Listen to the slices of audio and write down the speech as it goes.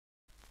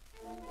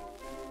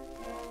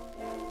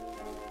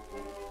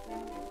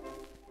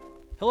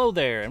Hello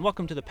there, and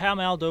welcome to the Pall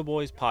Mall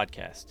Doughboys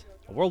podcast,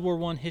 a World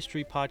War I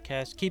history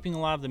podcast keeping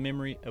alive the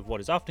memory of what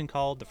is often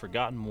called the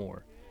Forgotten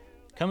War.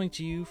 Coming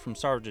to you from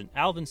Sergeant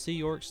Alvin C.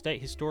 York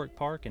State Historic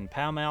Park in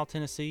Pall Mall,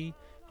 Tennessee,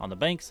 on the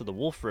banks of the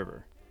Wolf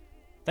River.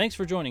 Thanks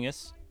for joining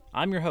us.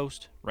 I'm your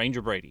host,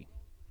 Ranger Brady.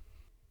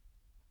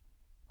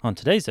 On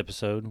today's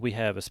episode, we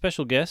have a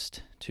special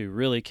guest to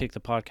really kick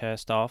the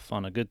podcast off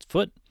on a good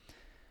foot.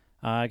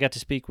 I got to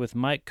speak with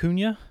Mike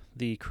Cunha,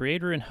 the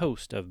creator and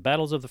host of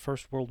Battles of the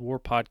First World War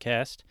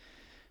podcast,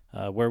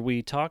 where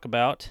we talk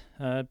about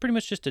pretty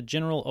much just a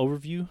general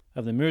overview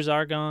of the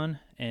Meuse-Argonne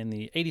and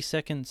the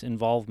 82nd's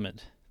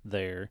involvement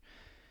there.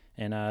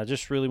 And I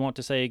just really want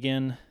to say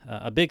again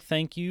a big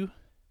thank you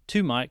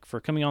to Mike for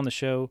coming on the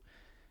show,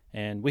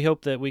 and we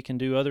hope that we can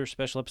do other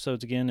special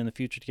episodes again in the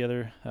future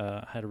together.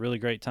 I had a really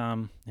great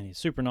time, and he's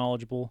super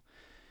knowledgeable.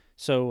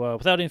 So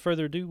without any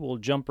further ado, we'll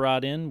jump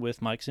right in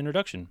with Mike's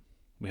introduction.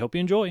 We hope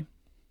you enjoy.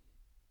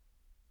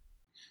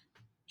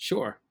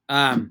 Sure.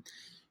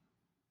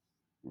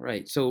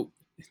 Right. So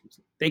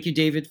thank you,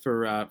 David,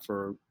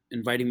 for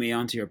inviting me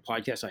onto your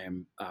podcast. I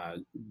am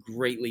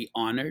greatly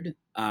honored.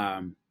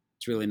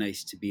 It's really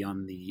nice to be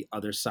on the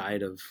other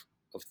side of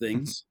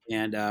things.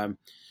 And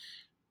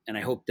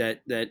I hope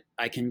that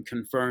I can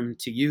confirm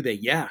to you that,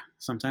 yeah,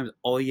 sometimes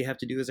all you have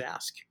to do is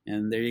ask.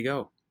 And there you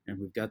go. And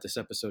we've got this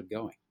episode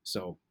going.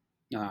 So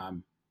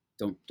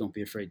don't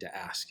be afraid to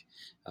ask.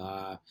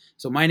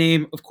 So my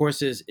name, of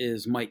course,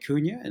 is Mike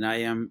Cunha, and I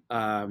am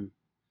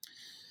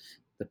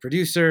the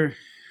producer,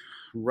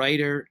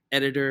 writer,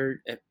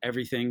 editor,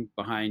 everything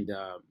behind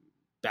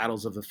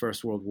Battles of the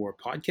First World War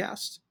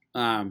podcast.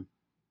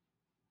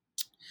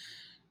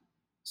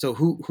 So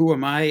who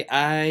am I?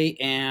 I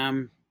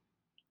am,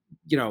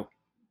 a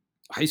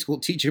high school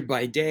teacher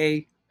by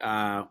day,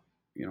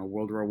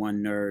 World War I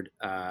nerd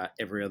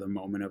every other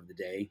moment of the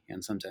day,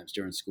 and sometimes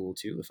during school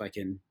too, if I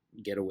can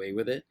get away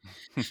with it.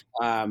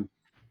 I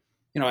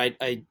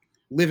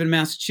live in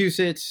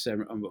Massachusetts.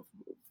 I'm a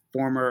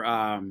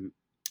former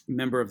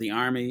member of the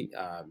Army.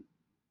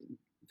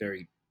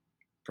 Very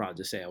proud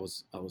to say I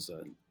was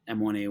an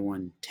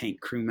M1A1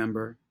 tank crew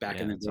member back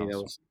in the day.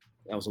 Awesome.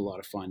 That was a lot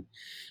of fun.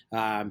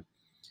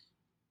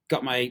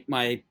 Got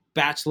my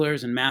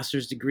bachelor's and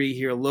master's degree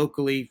here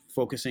locally,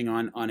 focusing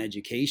on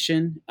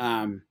education.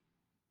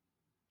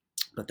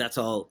 But that's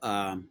all,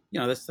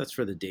 that's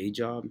for the day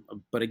job.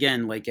 But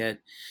again,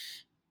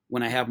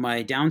 when I have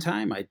my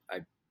downtime, I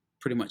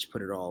pretty much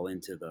put it all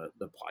into the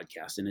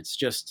podcast. And it's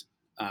just,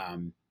 gosh,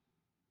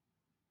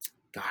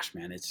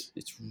 man, it's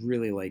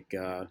really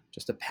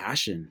just a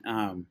passion.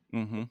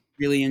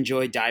 Really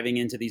enjoy diving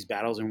into these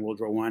battles in World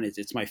War I.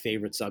 It's my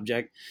favorite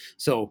subject.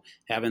 So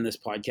having this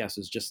podcast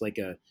is just like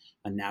a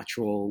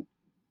natural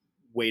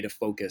way to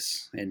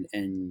focus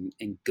and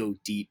go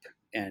deep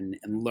and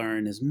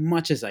learn as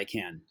much as I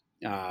can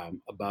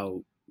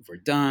about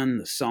Verdun,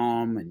 the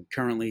Somme, and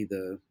currently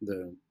the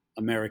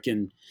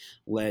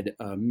American-led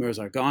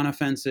Meuse-Argonne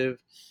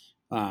offensive.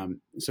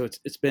 So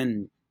it's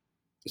been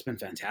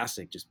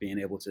fantastic just being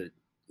able to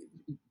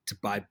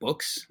buy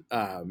books,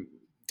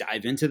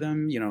 dive into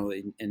them,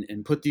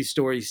 and put these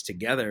stories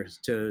together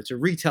to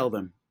retell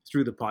them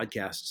through the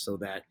podcast, so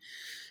that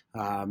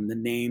the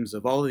names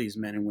of all of these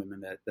men and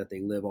women that they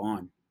live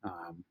on.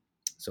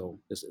 So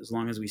as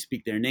long as we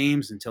speak their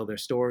names and tell their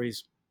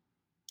stories,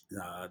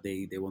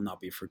 they will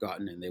not be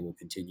forgotten, and they will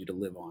continue to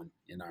live on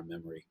in our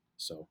memory.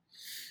 So,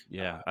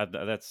 yeah,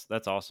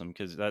 that's awesome,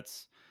 because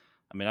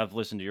I've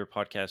listened to your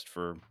podcast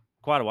for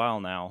quite a while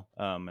now,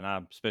 and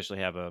I especially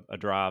have a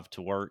drive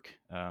to work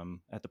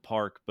at the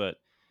park, but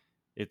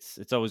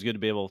it's always good to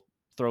be able to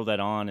throw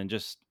that on, and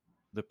just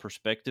the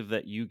perspective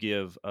that you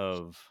give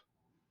of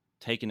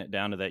taking it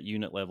down to that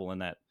unit level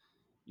and that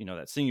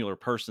that singular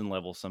person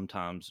level.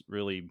 Sometimes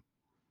really,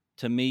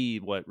 to me,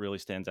 what really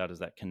stands out is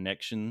that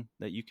connection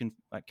that you can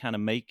kind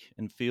of make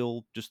and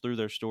feel just through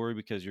their story,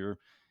 because you're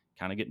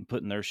kind of getting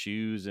put in their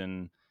shoes.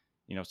 And,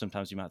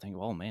 sometimes you might think,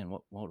 oh man,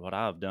 what would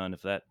I have done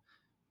if that,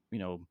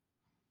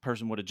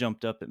 person would have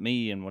jumped up at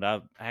me, and would I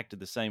have acted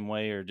the same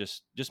way? Or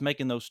just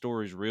making those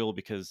stories real,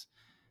 because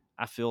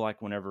I feel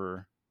like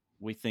whenever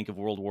we think of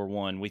World War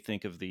I, we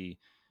think of the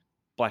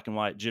black and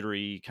white,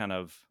 jittery, kind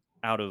of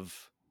out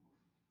of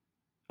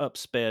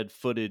upsped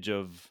footage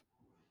of,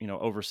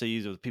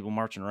 overseas with people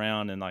marching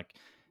around, and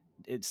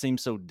it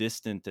seems so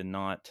distant and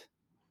not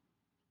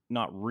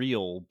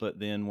real. But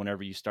then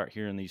whenever you start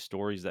hearing these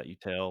stories that you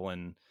tell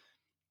and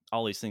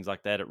all these things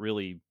like that, it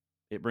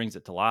brings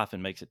it to life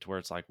and makes it to where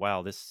it's like,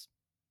 wow, these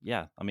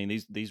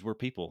were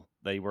people.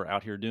 They were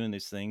out here doing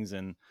these things,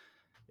 and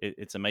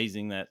it's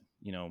amazing that,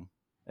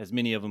 as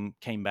many of them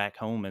came back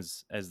home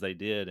as they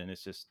did. And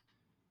it's just,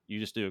 you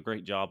just do a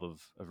great job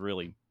of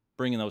really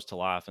bringing those to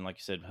life, and like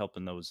you said,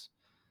 helping those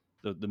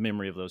the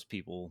memory of those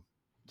people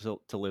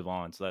to live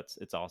on. So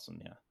it's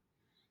awesome. Yeah.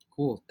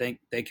 Cool. Thank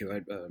you.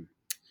 I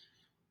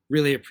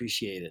really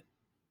appreciate it.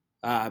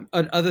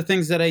 Other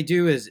things that I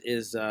do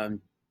is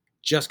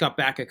just got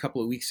back a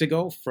couple of weeks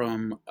ago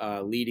from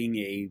leading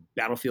a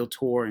battlefield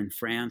tour in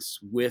France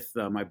with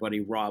my buddy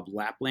Rob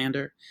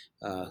Laplander,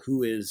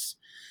 who is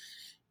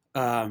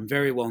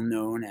very well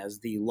known as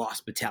the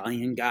Lost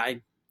Battalion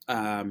guy.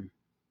 Um,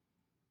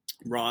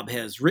 Rob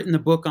has written a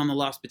book on the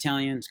Lost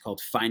Battalion. It's called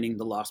Finding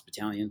the Lost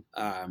Battalion.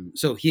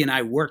 So he and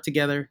I work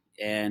together,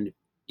 and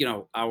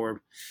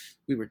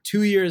we were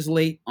 2 years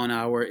late on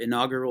our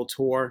inaugural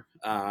tour,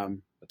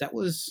 but that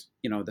was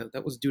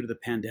that was due to the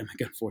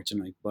pandemic,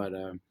 unfortunately. Yeah,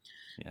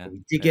 But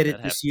we did that get that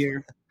it this happens.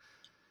 year,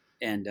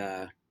 and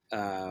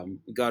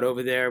we got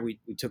over there. We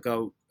took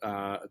out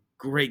a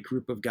great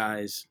group of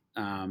guys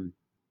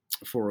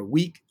for a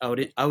week out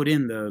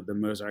in the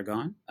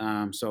Meuse-Argonne.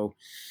 So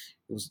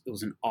it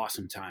was an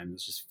awesome time. It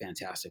was just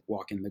fantastic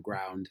walking the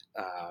ground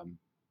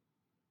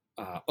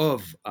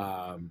of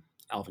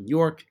Alvin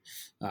York,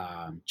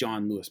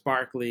 John Lewis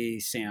Barclay,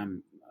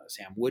 Sam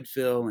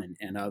Woodfill,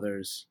 and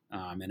others,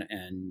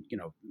 and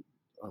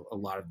a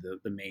lot of the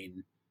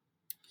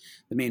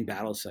main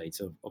battle sites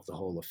of the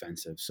whole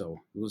offensive. So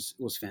it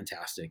was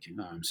fantastic.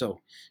 So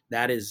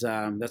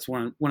that's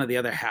one of the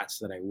other hats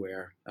that I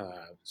wear.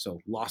 So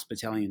Lost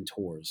Battalion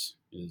Tours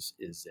is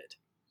it.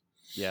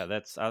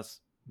 Yeah,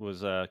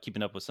 was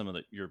keeping up with some of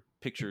your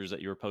pictures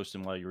that you were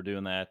posting while you were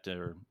doing that,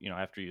 or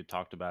after you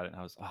talked about it, and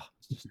I was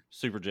just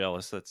super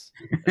jealous. That's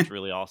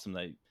really awesome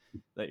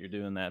that you're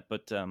doing that.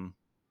 But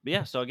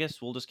yeah, so I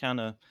guess we'll just kind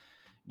of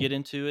get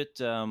into it.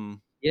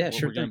 Yeah, What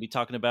sure we're going thing. to be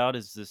talking about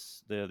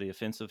is the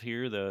offensive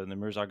here, the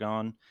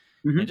Meuse-Argonne,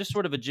 and Hmm. just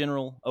sort of a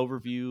general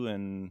overview,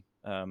 and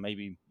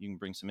maybe you can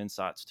bring some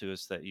insights to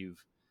us that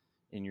you've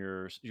in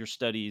your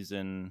studies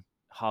and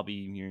hobby.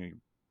 You're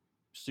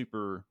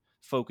super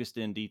focused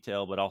in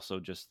detail, but also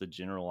just the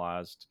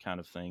generalized kind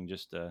of thing,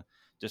 just an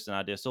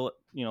idea. So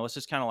let's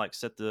just kind of like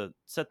set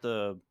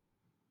the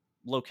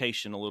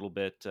location a little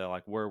bit,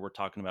 like where we're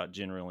talking about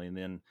generally, and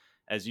then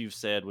as you've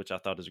said, which I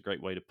thought is a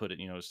great way to put it,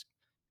 just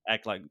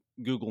act like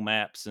Google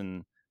Maps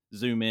and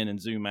zoom in and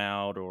zoom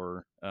out,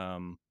 or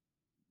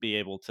be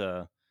able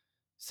to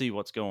see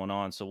what's going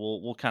on. So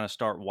we'll kind of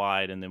start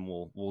wide, and then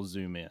we'll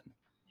zoom in.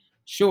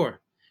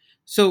 Sure.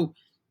 So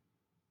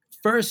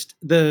first,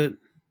 the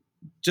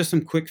just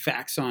some quick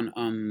facts on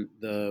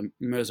the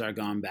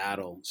Meuse-Argonne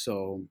battle.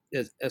 So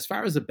as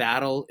far as the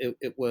battle,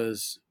 it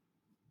was.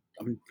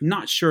 I'm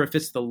not sure if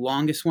it's the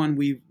longest one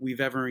we've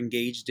ever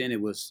engaged in.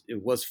 It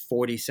was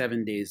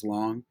 47 days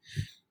long,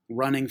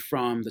 running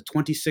from the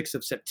 26th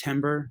of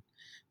September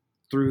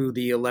through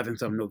the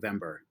 11th of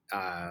November,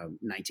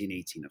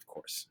 1918, of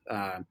course.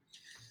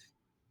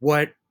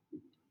 What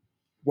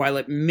While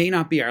it may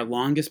not be our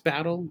longest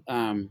battle,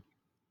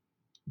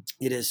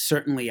 it is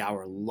certainly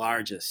our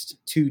largest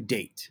to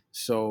date.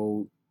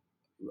 So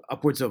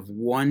upwards of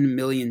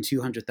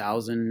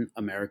 1,200,000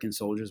 American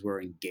soldiers were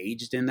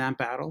engaged in that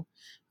battle,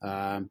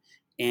 and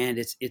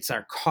it's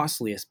our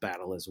costliest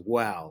battle as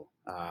well.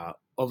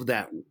 Of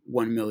that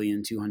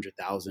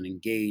 1,200,000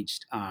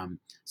 engaged,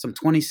 some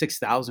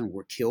 26,000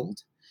 were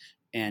killed,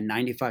 and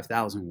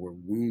 95,000 were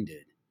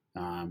wounded.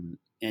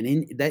 And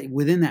in that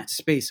within that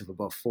space of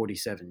about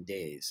 47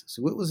 days,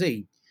 so it was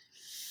a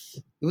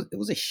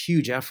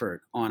huge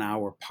effort on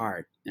our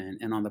part,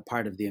 and on the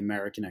part of the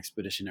American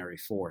Expeditionary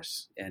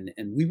Force. And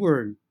we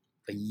were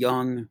a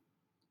young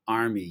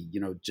army,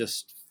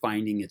 just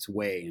finding its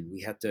way, and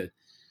we had to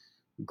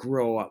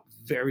grow up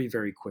very,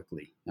 very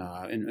quickly.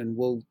 And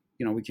we'll,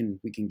 we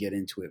can get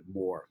into it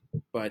more.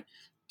 But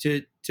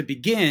to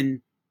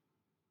begin,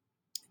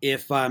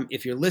 if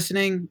you're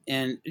listening,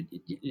 and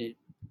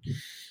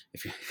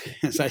if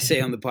as I say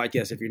on the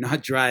podcast, if you're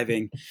not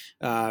driving,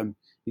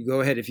 you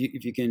go ahead. If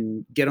you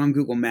can get on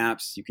Google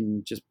Maps, you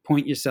can just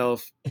point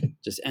yourself,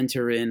 just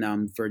enter in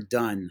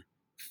Verdun,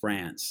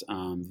 France,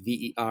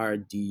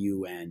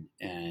 Verdun,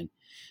 and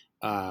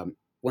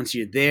once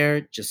you're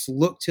there, just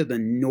look to the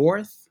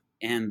north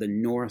and the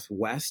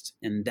northwest,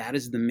 and that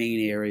is the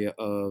main area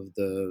of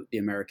the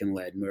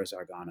American-led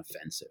Meuse-Argonne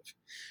offensive.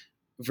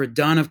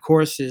 Verdun, of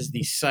course, is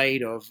the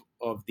site of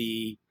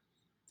the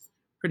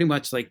pretty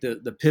much like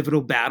the pivotal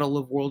battle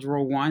of World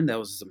War One. That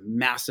was a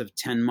massive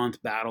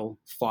 10-month battle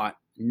fought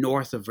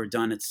north of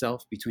Verdun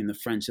itself between the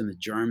French and the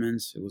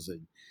Germans. It was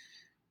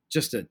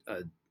just a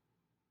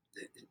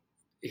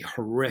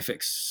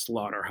horrific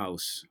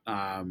slaughterhouse.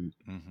 Hmm.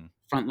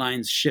 Front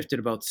lines shifted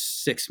about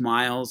 6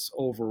 miles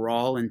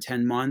overall in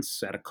 10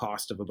 months at a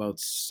cost of about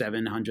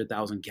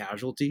 700,000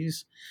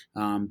 casualties,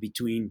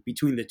 between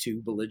the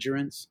two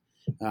belligerents.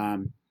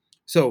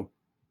 So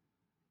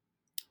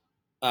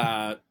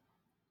uh,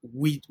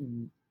 we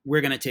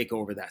we're going to take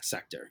over that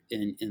sector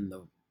in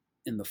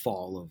the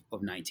fall of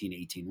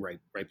 1918,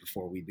 right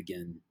before we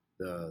begin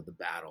the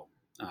battle.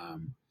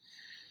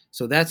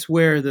 So that's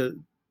where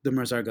the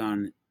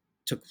Meuse-Argonne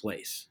took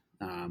place.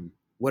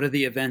 What are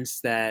the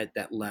events that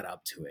led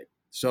up to it?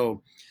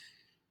 So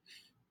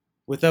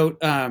without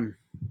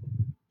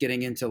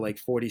getting into like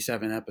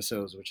 47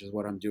 episodes, which is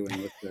what I'm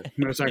doing with the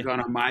Meuse-Argonne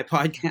on my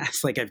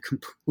podcast, like I've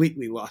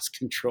completely lost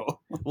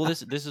control. Well,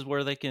 this is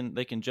where they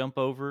can jump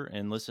over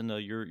and listen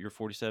to your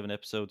 47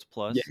 episodes Yeah.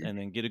 plus, and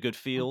then get a good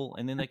feel,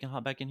 and then they can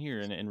hop back in here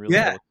and really know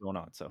Yeah. what's going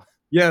on. So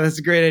Yeah. That's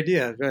a great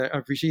idea. I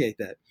appreciate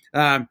that.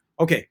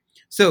 Okay.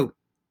 So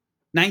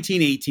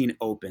 1918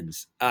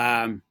 opens.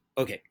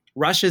 Okay.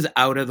 Russia's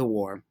out of the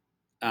war.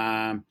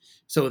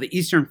 So the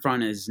Eastern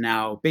Front is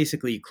now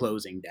basically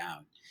closing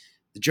down.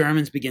 The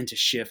Germans begin to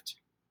shift,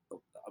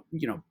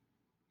 you know,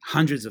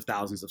 hundreds of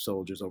thousands of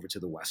soldiers over to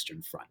the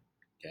Western Front.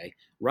 Okay.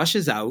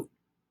 Russia's out,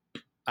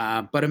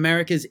 but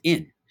America's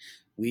in.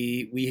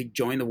 We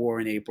joined the war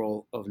in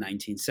April of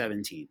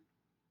 1917.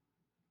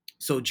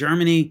 So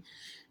Germany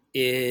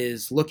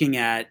is looking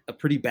at a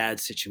pretty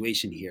bad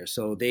situation here.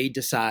 So they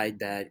decide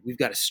that we've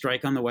got to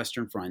strike on the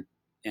Western Front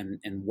and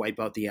wipe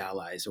out the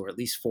Allies, or at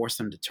least force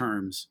them to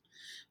terms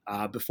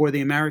before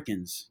the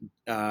Americans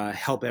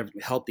help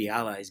the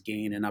Allies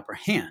gain an upper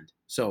hand.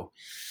 So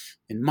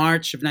in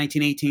March of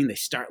 1918, they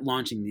start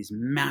launching these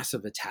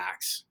massive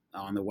attacks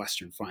on the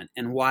Western Front.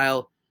 And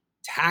while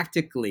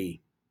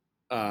tactically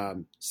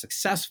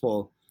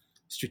successful,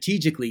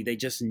 strategically, they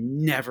just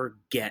never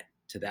get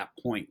to that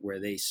point where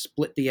they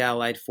split the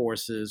Allied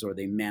forces, or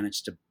they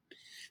manage to,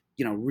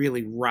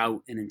 really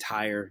rout an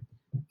entire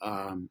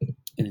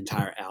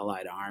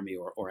Allied army,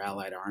 or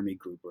Allied army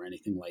group, or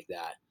anything like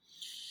that.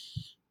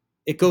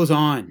 It goes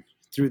on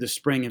through the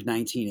spring of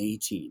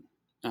 1918,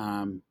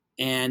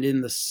 and in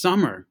the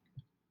summer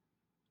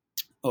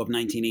of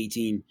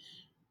 1918,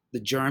 the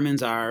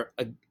Germans are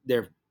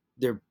they're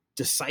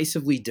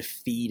decisively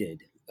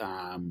defeated,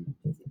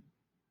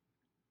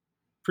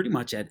 pretty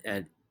much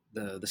at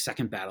the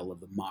Second Battle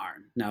of the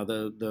Marne. Now,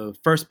 the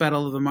First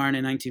Battle of the Marne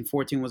in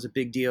 1914 was a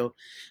big deal.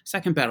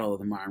 Second Battle of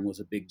the Marne was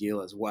a big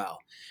deal as well,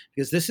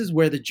 because this is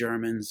where the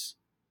Germans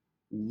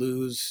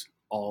lose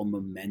all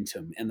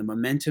momentum, and the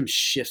momentum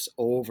shifts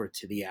over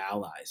to the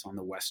Allies on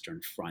the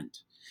Western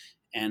Front.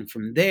 And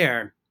from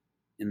there,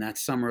 in that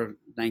summer of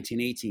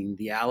 1918,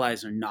 the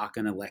Allies are not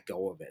going to let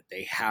go of it.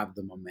 They have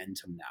the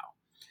momentum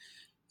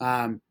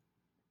now.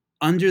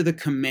 Under the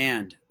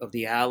command of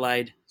the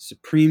Allied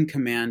Supreme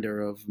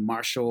Commander of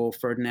Marshal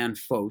Ferdinand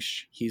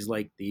Foch, he's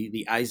like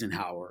the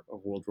Eisenhower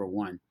of World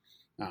War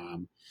I.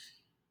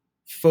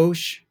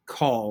 Foch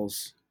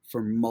calls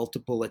for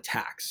multiple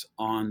attacks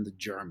on the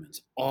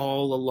Germans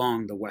all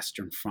along the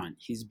Western Front.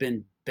 He's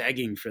been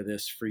begging for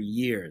this for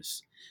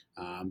years,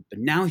 but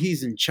now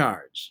he's in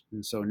charge.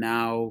 And so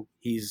now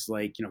he's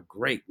like,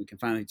 great, we can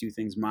finally do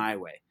things my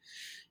way.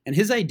 And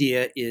his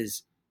idea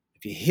is,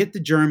 if you hit the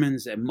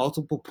Germans at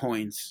multiple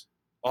points,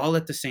 all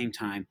at the same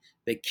time,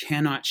 they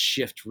cannot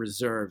shift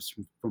reserves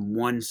from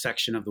one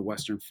section of the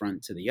Western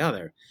Front to the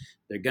other.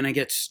 They're going to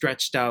get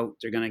stretched out,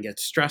 they're going to get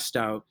stressed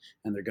out,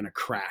 and they're going to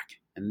crack.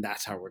 And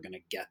that's how we're going to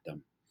get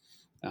them.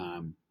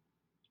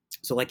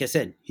 So like I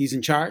said, he's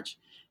in charge,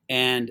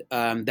 and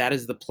that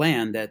is the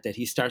plan that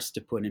he starts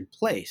to put in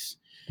place.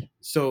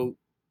 So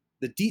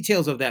the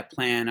details of that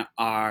plan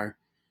are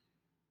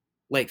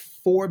like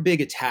 4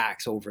 big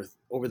attacks over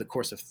the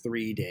course of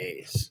 3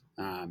 days.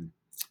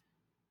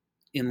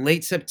 In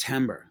late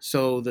September,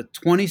 so the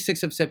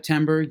 26th of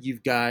September,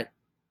 you've got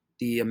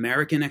the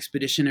American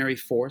Expeditionary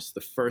Force,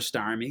 the First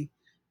Army.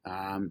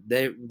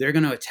 They're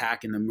going to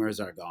attack in the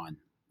Meuse-Argonne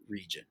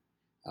region.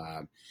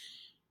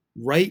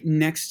 Right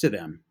next to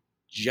them,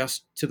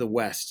 just to the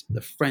west,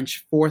 the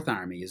French Fourth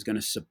Army is going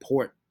to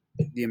support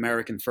the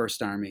American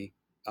First Army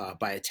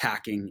by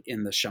attacking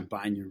in the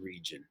Champagne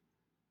region.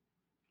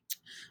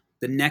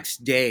 The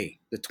next day,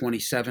 the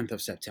 27th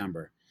of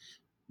September,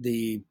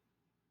 the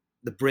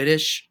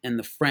British and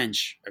the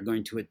French are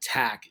going to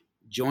attack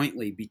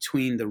jointly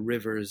between the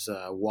rivers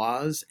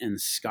Oise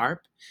and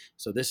Scarpe.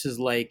 So this is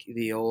like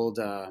the old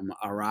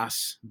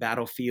Arras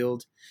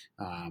battlefield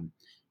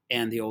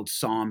and the old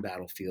Somme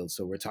battlefield.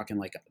 So we're talking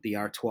like the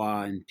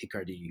Artois and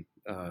Picardy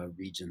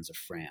regions of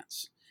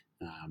France.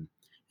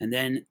 And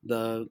then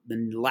the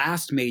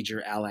last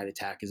major Allied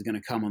attack is going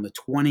to come on the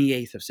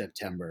 28th of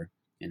September,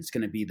 and it's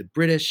going to be the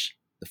British,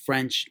 the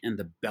French, and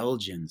the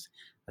Belgians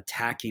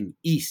attacking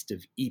east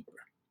of Ypres.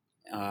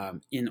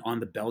 On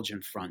the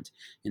Belgian front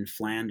in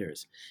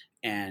Flanders,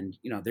 and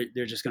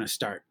they're just going to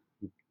start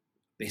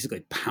basically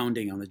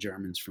pounding on the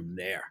Germans from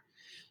there.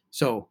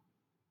 So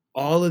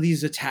all of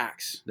these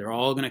attacks, they're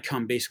all going to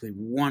come basically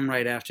one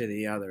right after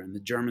the other, and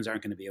the Germans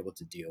aren't going to be able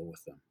to deal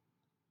with them.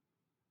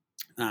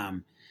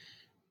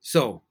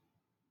 So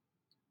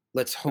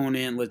let's hone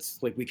in.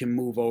 We can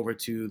move over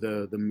to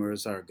the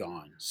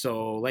Meuse-Argonne.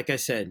 So like I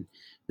said,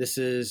 this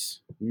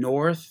is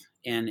north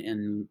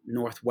and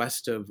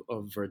northwest of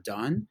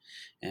Verdun,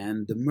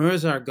 and the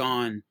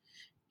Meuse-Argonne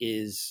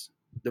the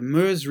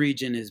Meuse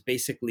region is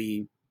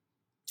basically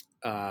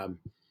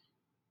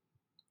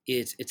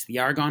it's the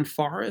Argonne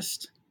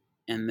forest,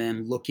 and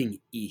then looking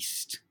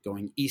east,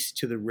 going east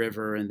to the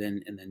river, and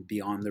then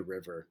beyond the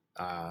river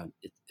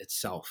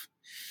itself.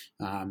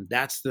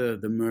 That's the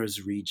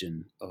Meuse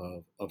region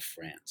of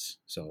France.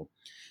 So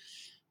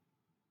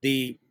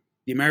the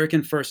the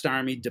American First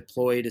Army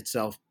deployed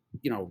itself,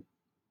 you know,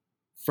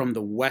 from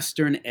the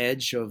western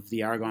edge of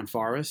the Argonne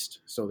Forest.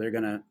 So they're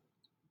gonna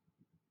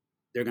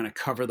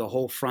cover the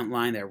whole front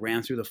line that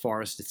ran through the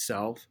forest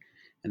itself,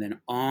 and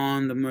then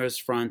on the Meuse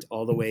front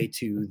all the way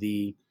to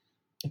the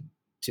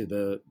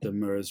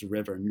Meuse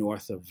River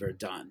north of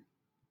Verdun.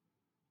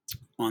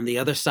 On the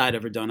other side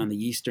of Verdun, on the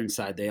eastern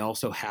side, they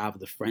also have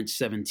the French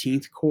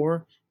 17th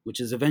Corps, which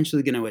is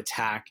eventually going to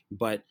attack.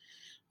 But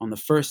on the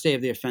first day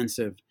of the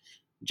offensive,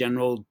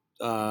 General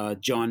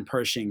John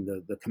Pershing,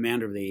 the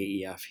commander of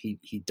the AEF,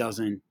 he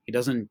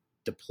doesn't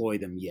deploy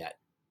them yet.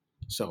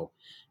 So,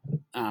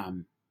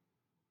 um,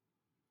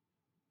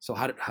 so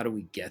how do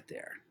we get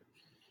there?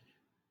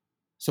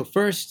 So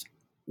first,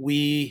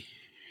 we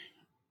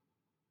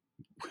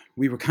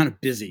we were kind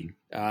of busy.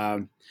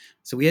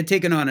 So we had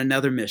taken on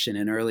another mission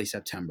in early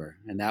September,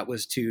 and that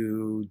was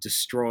to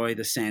destroy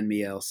the Saint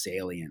Mihiel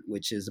salient,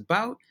 which is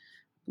about,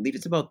 I believe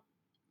it's about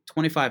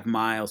 25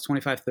 miles,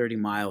 25, 30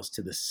 miles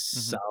to the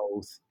Hmm.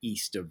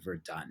 southeast of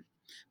Verdun,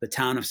 the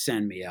town of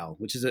Saint Mihiel,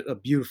 which is a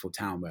beautiful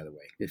town, by the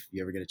way, if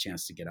you ever get a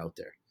chance to get out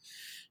there.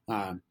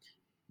 Um,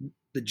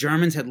 the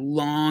Germans had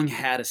long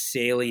had a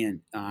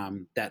salient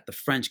that the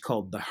French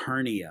called the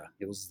hernia.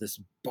 It was this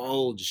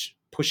bulge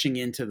pushing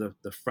into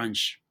the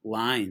French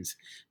lines,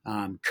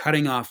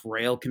 cutting off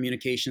rail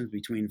communications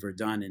between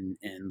Verdun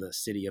and the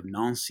city of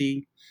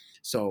Nancy.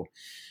 So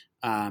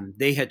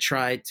they had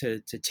tried to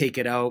take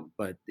it out,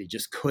 but they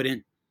just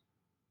couldn't.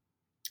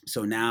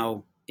 So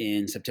now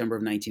in September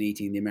of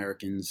 1918, the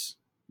Americans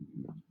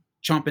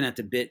chomping at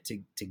the bit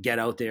to get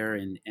out there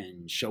and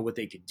show what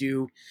they could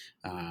do.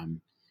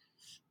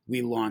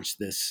 We launched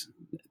this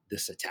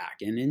attack,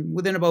 and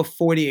within about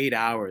 48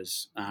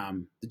 hours,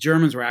 the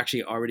Germans were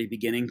actually already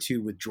beginning to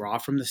withdraw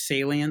from the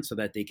salient so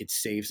that they could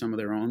save some of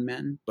their own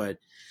men. But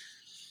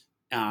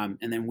and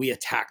then we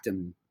attacked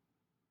them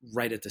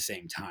right at the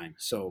same time.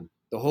 So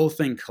the whole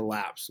thing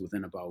collapsed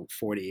within about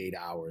 48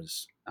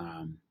 hours,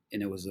 and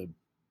it was a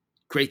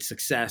great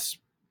success.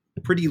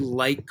 Pretty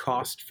light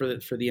cost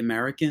for the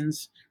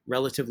Americans,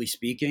 relatively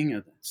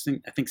speaking.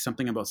 I think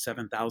something about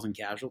 7,000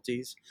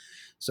 casualties.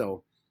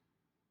 So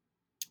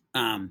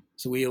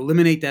so we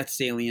eliminate that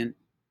salient,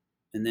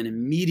 and then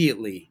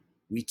immediately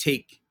we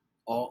take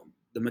all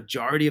the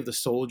majority of the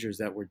soldiers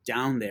that were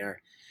down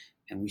there,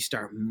 and we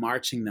start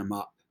marching them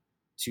up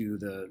to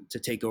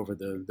take over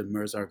the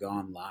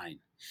Meuse-Argonne line,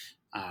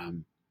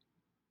 um,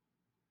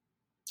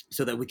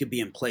 so that we could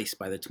be in place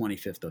by the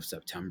 25th of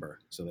September,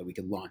 so that we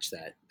could launch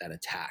that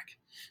attack.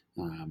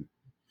 Um,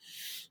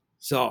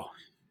 so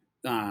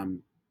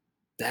um,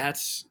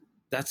 that's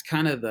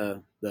kind of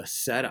the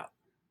setup.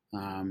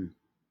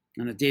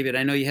 David,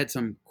 I know you had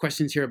some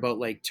questions here about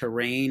like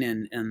terrain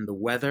and the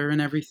weather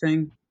and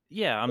everything.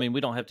 Yeah, I mean,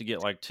 we don't have to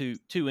get like too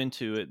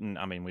into it, and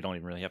I mean, we don't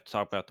even really have to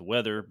talk about the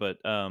weather, but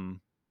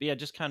yeah,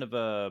 just kind of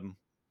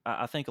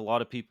I think a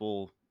lot of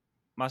people,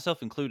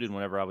 myself included,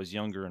 whenever I was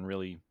younger and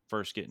really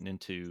first getting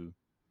into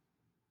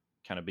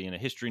kind of being a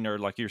history nerd,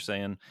 like you're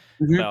saying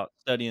Mm-hmm. about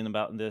studying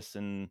about this,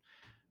 and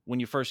when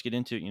you first get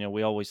into it,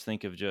 we always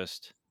think of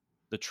just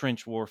the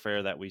trench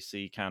warfare that we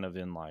see kind of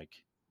in like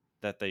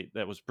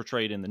that was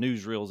portrayed in the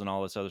newsreels and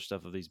all this other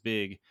stuff of these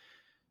big,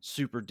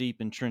 super deep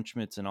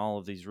entrenchments and all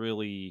of these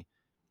really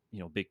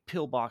big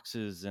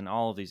pillboxes and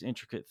all of these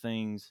intricate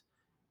things.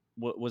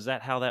 Was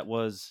that how that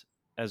was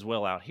as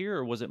well out here,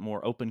 or was it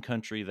more open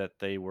country that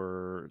they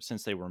were,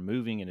 since they were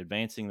moving and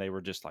advancing, they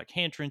were just like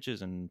hand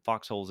trenches and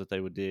foxholes that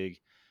they would dig?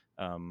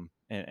 And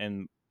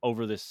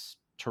over this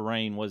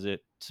terrain, was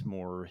it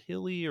more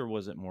hilly, or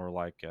was it more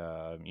like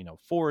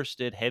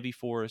forested, heavy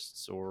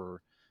forests,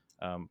 or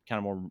kind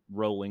of more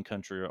rolling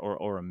country,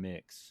 or a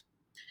mix?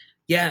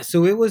 Yeah,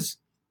 so it was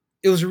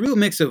a real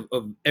mix of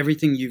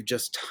everything you've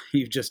just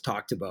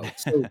talked about.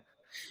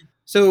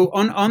 So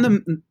on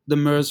the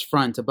Meuse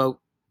front, about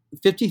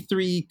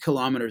 53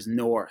 kilometers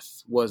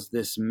north was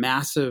this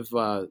massive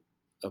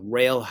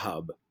rail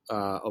hub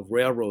of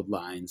railroad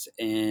lines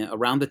and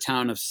around the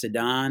town of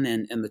Sedan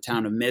and the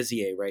town of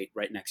Mézières,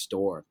 right next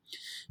door.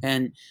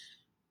 And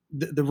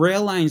the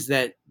rail lines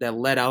that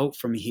led out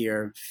from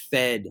here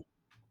fed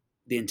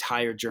the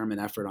entire German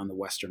effort on the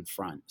Western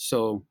Front.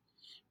 So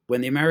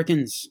when the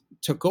Americans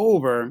took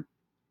over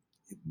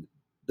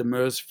the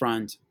Meuse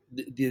front,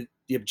 the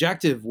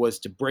objective was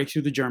to break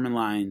through the German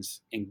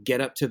lines and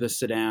get up to the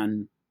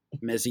Sedan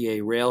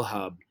Mézières rail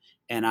hub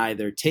and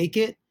either take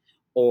it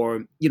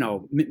or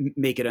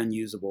make it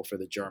unusable for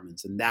the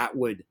Germans, and that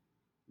would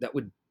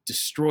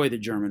destroy the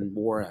German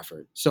war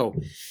effort. So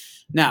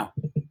now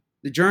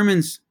the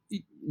Germans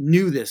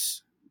knew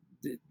this;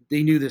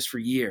 they knew this for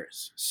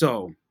years.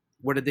 So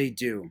what did they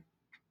do?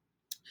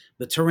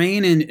 The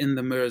terrain in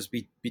the Meuse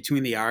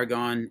between the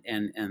Argonne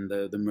and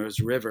the Meuse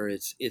River,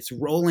 it's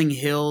rolling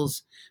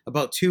hills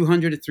about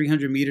 200 to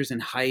 300 meters in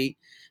height,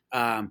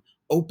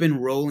 open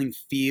rolling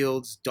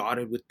fields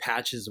dotted with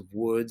patches of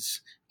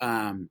woods.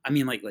 I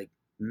mean, like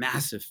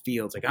massive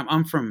fields. Like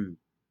I'm from,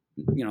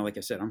 like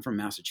I said, I'm from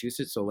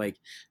Massachusetts, so like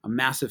a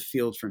massive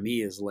field for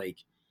me is like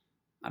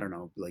I don't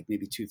know, like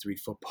maybe 2, 3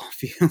 football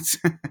fields.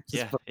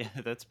 Just Yeah, yeah,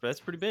 that's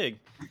pretty big.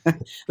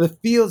 the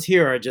fields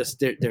here are just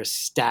they're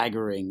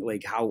staggering,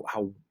 like how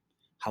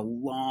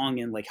long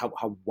and like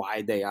how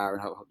wide they are,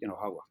 and how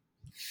how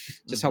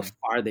just how Hmm.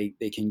 far they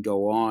can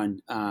go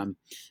on.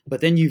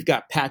 But then you've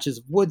got patches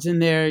of woods in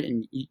there,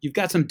 and you've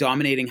got some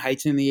dominating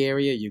heights in the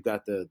area. You've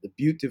got the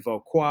Butte de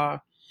Vauquois.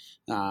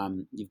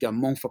 You've got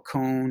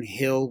Montfaucon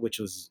Hill, which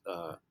was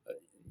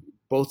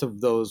both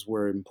of those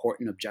were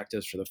important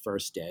objectives for the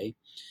first day.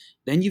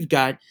 Then you've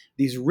got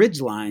these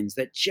ridge lines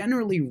that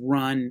generally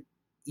run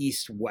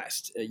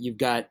east-west. You've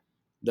got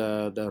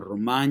the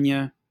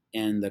Romagna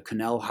and the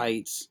Canal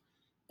Heights,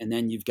 and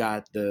then you've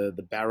got the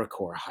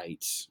Barracourt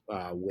Heights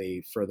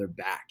way further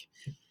back.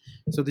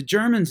 So the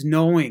Germans,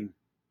 knowing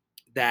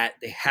that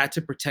they had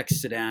to protect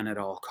Sedan at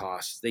all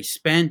costs, they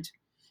spent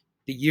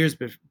the years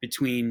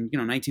between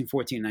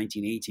 1914 and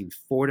 1918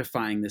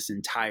 fortifying this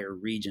entire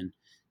region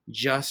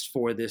just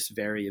for this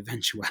very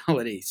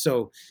eventuality.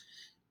 So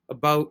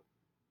about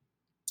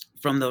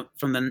from the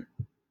from the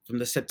from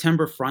the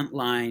September front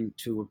line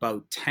to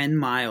about 10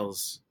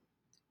 miles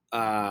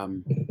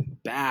um,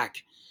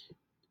 back,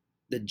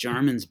 the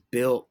Germans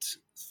built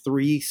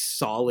 3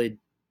 solid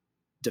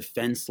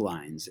defense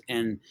lines.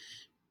 And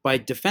by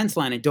defense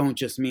line, I don't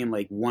just mean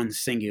like one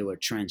singular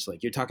trench.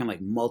 Like you're talking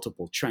like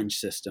multiple trench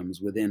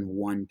systems within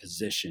one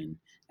position.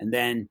 And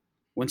then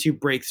once you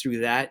break through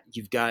that,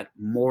 you've got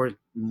more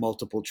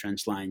multiple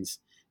trench lines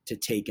to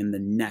take in the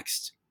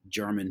next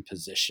German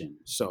position.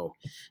 So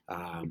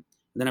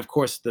then, of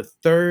course, the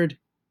third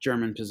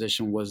German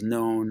position was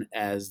known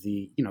as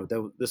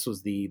this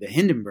was the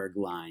Hindenburg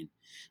line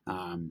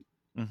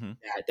Hmm.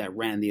 that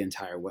ran the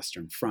entire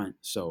Western Front.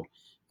 So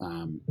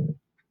um,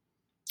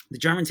 the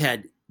Germans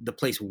had the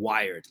place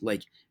wired,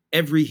 like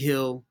every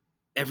hill,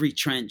 every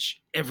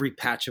trench, every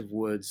patch of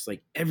woods,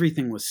 like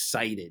everything was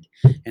sighted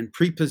and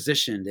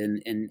pre-positioned,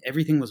 and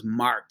everything was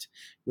marked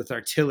with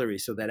artillery,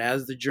 so that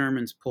as the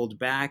Germans pulled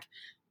back,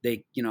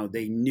 they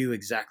knew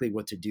exactly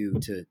what to do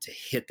to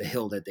hit the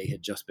hill that they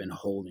had just been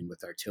holding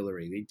with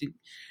artillery. They did,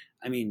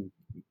 I mean,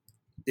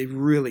 they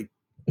really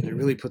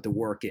put the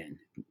work in.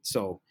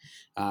 So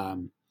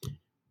um,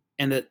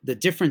 and the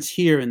difference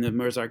here in the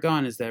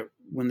Meuse-Argonne is that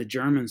when the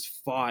Germans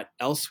fought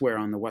elsewhere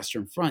on the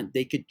Western Front,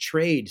 they could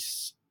trade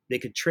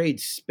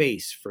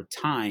space for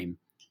time.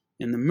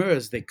 In the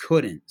Meuse, they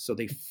couldn't, so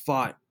they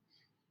fought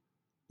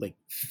like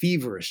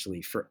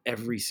feverishly for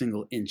every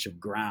single inch of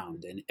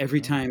ground. And every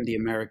Oh. time the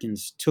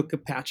Americans took a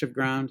patch of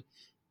ground,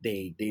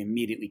 they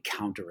immediately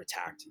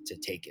counterattacked to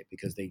take it,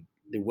 because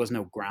there was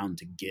no ground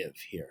to give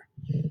here.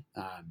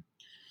 Um,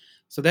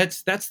 so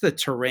that's the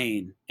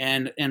terrain,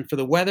 and for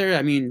the weather,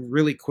 I mean,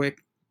 really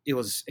quick, it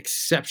was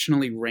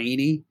exceptionally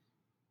rainy.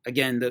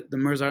 Again, the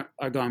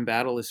Meuse-Argonne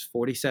battle is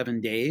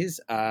 47 days.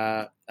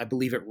 I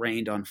believe it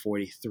rained on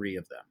 43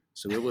 of them,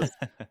 so it was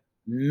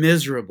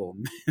miserable,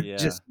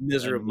 Yeah, just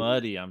and miserable.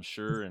 muddy, I'm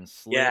sure, and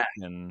Yeah, slick,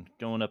 and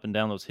going up and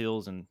down those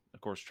hills, and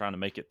of course trying to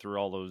make it through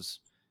all those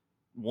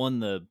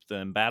the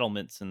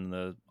embattlements and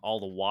the all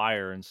the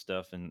wire and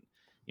stuff, and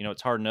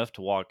it's hard enough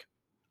to walk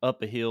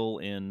up a hill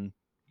in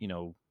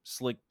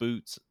slick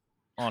boots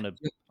on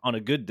a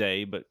good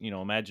day, but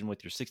imagine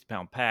with your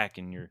 60-pound pack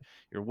and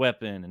your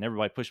weapon and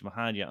everybody pushing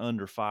behind you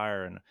under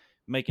fire and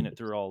making it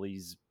through all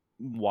these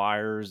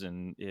wires,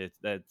 and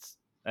that's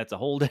a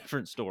whole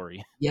different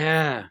story.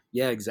 yeah,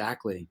 yeah,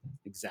 exactly,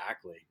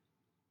 exactly.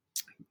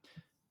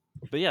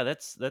 But yeah,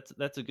 that's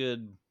a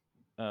good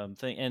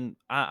thing, and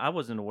I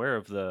wasn't aware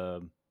of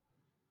the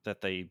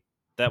that they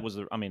that was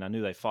I mean, I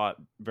knew they fought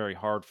very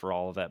hard for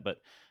all of that,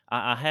 but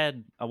I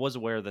was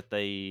aware that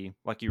they,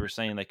 like you were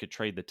saying, they could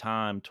trade the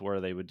time to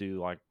where they would do,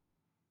 like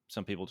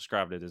some people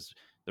described it as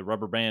the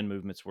rubber band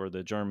movements, where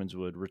the Germans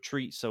would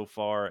retreat so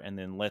far and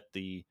then let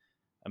the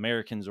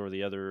Americans or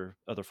the other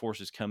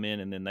forces come in,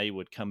 and then they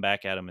would come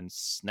back at them and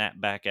snap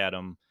back at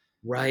them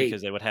Right.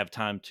 because they would have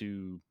time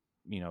to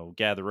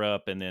gather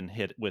up and then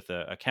hit with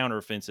a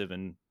counteroffensive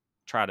and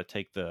try to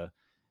take the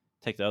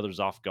others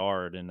off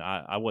guard. And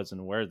I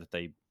wasn't aware that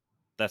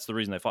that's the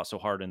reason they fought so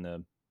hard in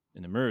the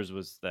Meuse,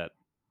 was that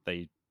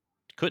they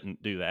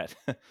couldn't do that.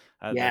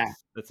 Yeah,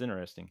 That's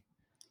interesting.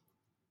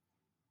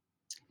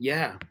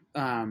 yeah,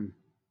 um,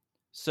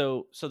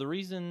 So the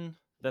reason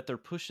that they're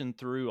pushing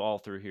through all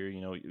through here,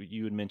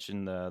 you had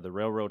mentioned the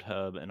railroad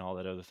hub and all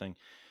that other thing.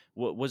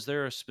 What was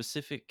there a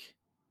specific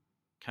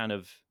kind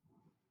of,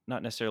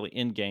 not necessarily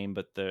end game,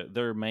 but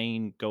their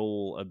main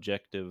goal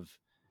objective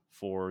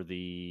for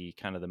the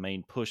kind of the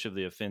main push of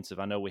the offensive?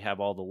 I know we have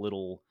all the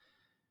little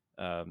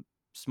um,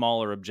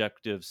 smaller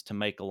objectives to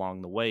make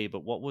along the way,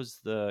 but what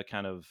was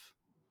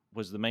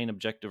was the main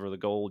objective or the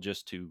goal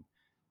just to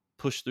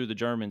push through the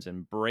Germans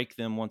and break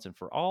them once and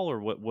for all, or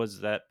what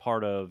was that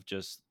part of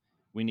just,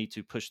 we need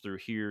to push through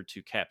here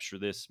to capture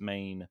this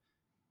main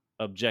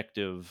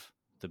objective,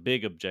 the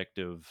big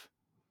objective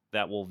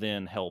that will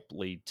then help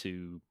lead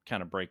to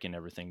kind of breaking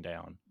everything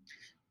down?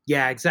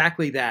 yeah,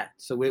 exactly that.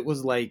 So it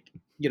was like,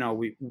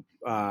 we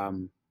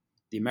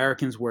the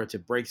Americans were to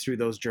break through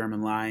those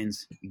German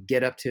lines,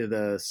 get up to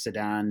the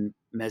Sedan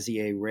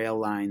Messier rail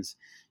lines,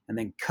 and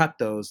then cut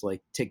those,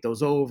 like take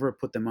those over,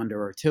 put them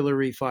under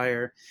artillery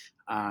fire,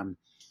 um,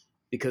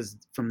 because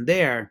from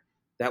there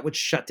that would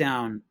shut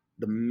down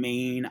the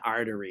main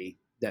artery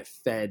that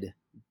fed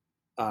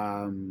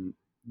um,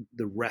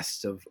 the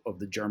rest of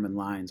the German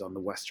lines on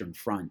the Western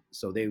Front.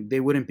 So they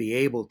wouldn't be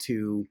able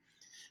to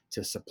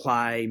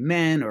supply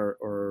men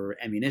or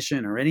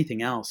ammunition or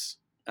anything else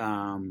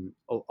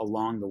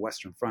along the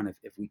Western Front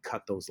if we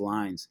cut those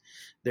lines.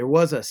 There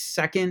was a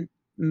second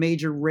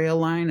major rail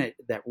line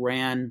that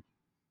ran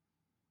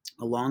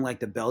along like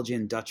the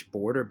Belgian Dutch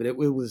border, but it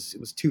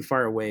was too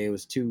far away. It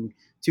was too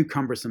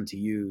cumbersome to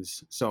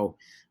use. So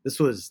this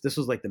was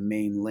like the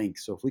main link.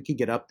 So if we could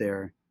get up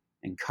there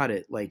and cut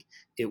it, like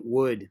it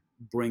would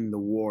bring the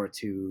war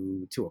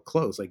to a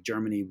close. Like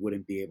Germany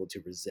wouldn't be able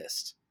to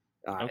resist.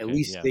 At Okay,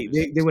 least yeah,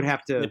 they would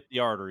have to. snip the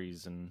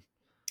arteries and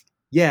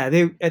Yeah,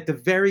 they at the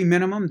very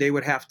minimum they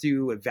would have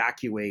to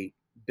evacuate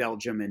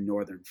Belgium and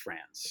northern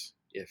France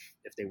if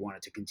they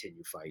wanted to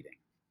continue fighting.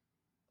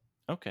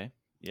 okay,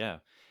 yeah,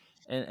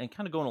 and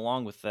kind of going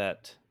along with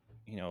that,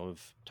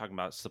 of talking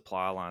about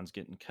supply lines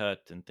getting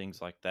cut and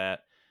things like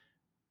that.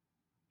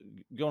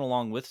 Going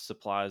along with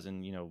supplies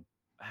and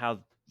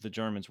how the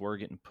Germans were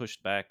getting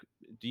pushed back.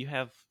 Do you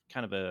have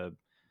kind of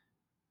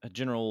a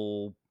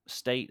general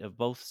state of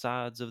both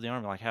sides of the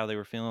army, like how they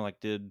were feeling?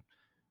 Like,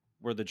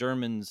 were the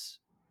Germans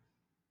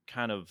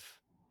kind of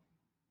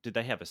did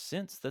they have a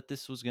sense that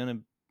this was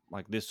gonna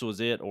like this was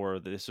it, or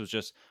this was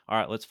just all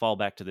right? Let's fall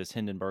back to this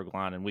Hindenburg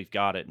line, and we've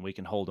got it, and we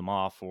can hold them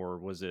off. Or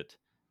was it?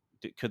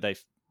 Could they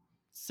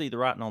see the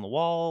writing on the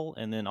wall?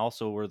 And then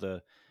also, were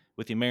the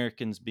with the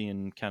Americans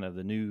being kind of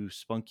the new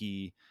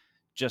spunky,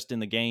 just in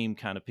the game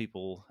kind of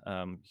people?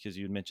 Because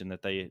you had mentioned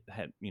that they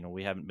had,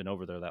 we haven't been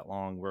over there that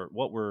long.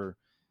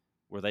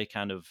 Were they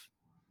kind of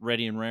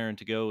ready and raring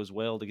to go as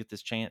well to get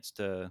this chance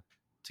to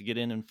get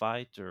in and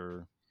fight?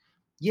 Or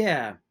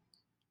Yeah.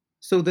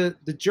 So the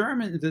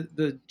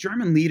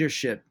German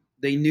leadership,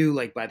 they knew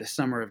like by the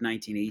summer of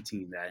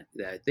 1918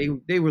 that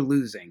they were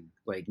losing.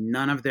 Like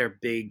none of their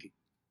big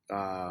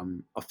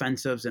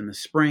offensives in the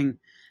spring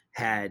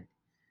had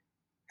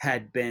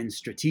had been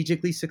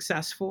strategically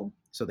successful.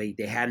 So they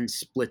hadn't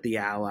split the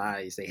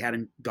Allies. They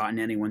hadn't gotten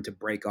anyone to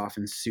break off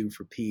and sue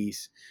for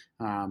peace.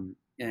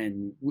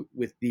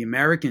 With the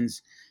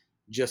Americans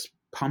just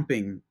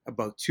pumping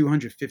about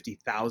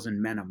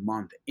 250,000 men a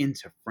month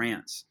into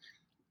France,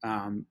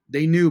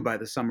 they knew by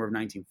the summer of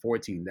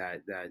 1914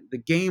 that the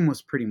game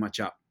was pretty much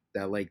up.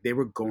 That like they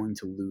were going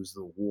to lose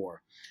the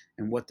war,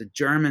 and what the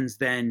German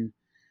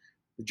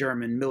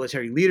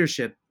military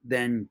leadership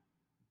then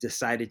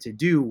decided to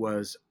do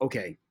was,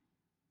 okay,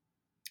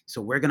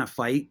 so we're going to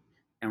fight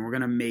and we're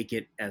going to make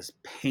it as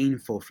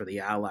painful for the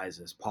Allies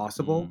as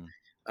possible. mm,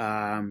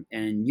 And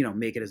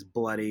make it as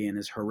bloody and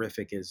as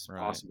horrific as right,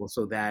 possible,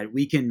 so that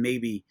we can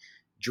maybe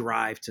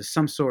drive to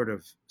some sort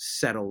of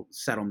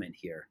settlement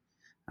here.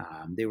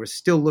 They were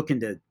still looking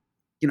to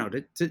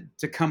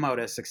come out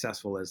as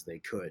successful as they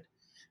could,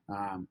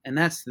 and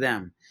that's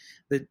them.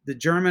 The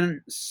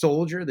German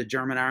soldier, the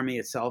German army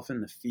itself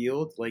in the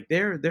field, like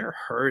they're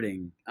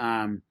hurting.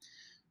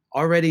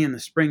 Already in the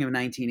spring of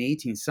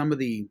 1918, some of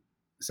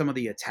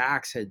the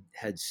attacks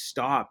had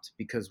stopped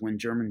because when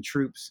German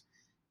troops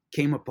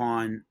came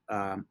upon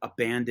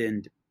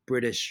abandoned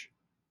British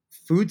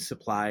food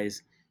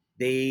supplies,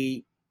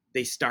 they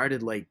they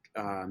started like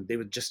they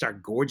would just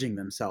start gorging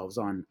themselves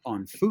on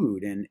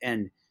food,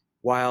 and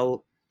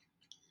while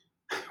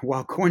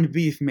while corned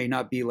beef may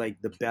not be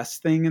like the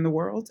best thing in the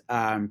world,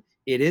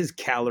 it is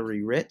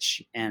calorie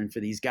rich, and for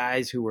these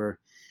guys who were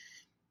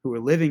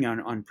living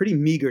on pretty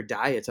meager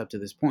diets up to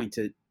this point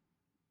to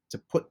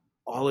put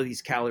all of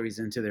these calories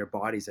into their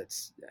bodies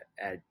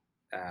at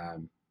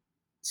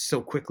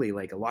so quickly,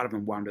 like a lot of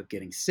them wound up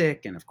getting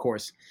sick, and of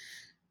course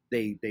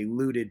they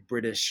looted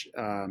British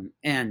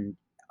and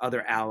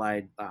other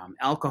Allied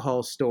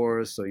alcohol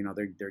stores. So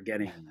they're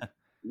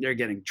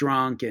getting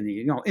drunk and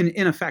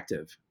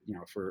ineffective,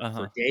 for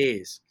uh-huh,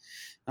 days.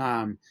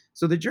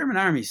 So the German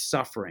army's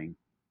suffering.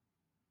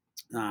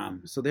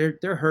 So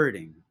they're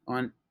hurting.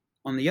 On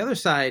the other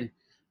side,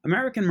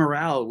 American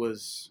morale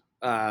was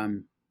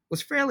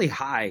fairly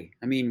high.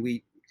 I mean,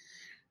 we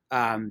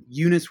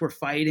units were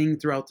fighting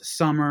throughout the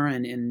summer,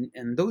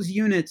 and those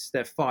units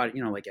that fought,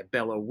 like at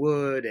Belleau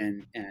Wood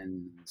and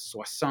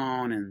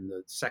Soissons and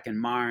the Second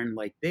Marne,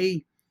 like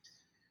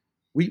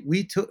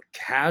we took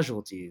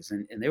casualties,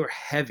 and they were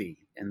heavy,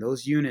 and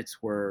those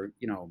units were,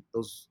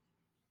 those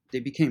they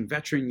became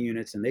veteran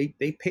units, and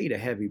they paid a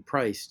heavy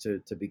price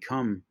to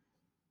become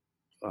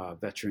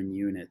veteran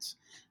units,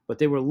 but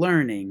they were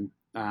learning.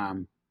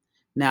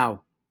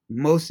 Now,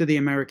 most of the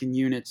American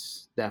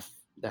units that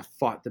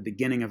fought the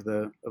beginning of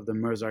the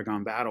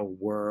Meuse-Argonne battle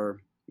were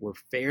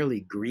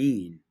fairly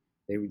green.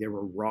 They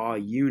were raw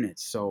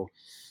units, so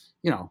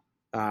you know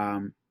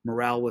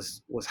morale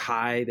was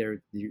high.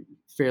 They're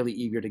fairly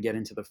eager to get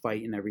into the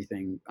fight and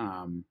everything,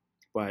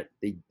 but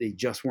they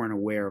just weren't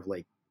aware of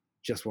like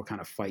just what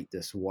kind of fight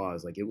this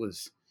was. Like it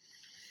was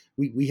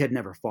we had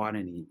never fought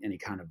any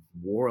kind of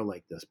war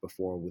like this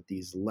before with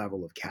these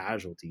level of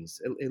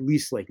casualties, at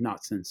least like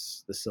not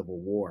since the Civil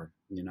War,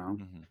 you know.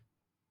 Hmm.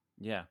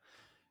 Yeah.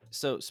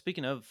 So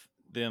speaking of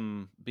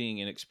them being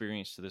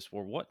inexperienced to this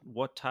war,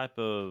 what type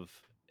of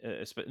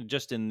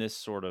just in this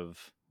sort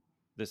of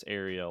this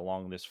area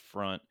along this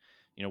front,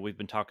 we've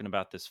been talking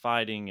about this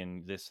fighting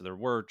and this there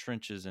were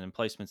trenches and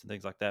emplacements and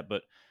things like that,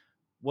 but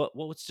what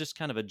was just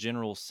kind of a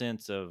general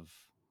sense of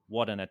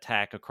what an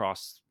attack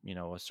across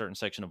a certain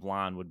section of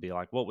line would be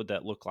like? What would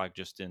that look like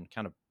just in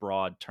kind of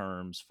broad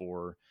terms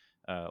for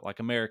like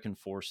American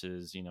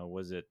forces?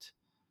 Was it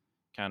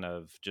kind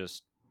of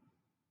just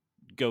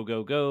go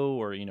go go,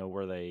 or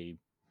were they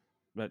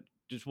but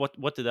just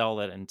what did all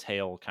that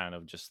entail, kind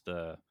of just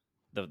the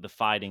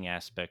fighting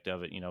aspect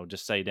of it,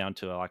 just say down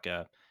to like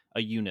a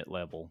unit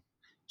level?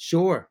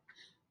 Sure.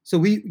 So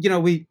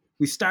we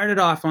started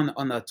off on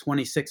the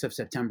 26th of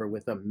September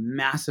with a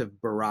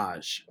massive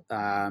barrage,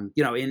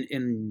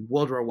 in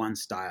World War I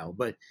style.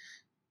 But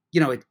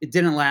it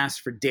didn't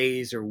last for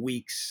days or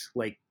weeks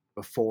like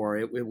before.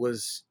 It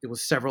was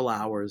several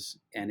hours,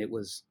 and it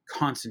was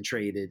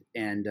concentrated.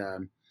 And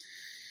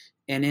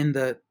in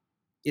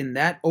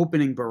that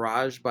opening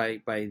barrage by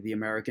the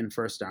American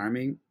First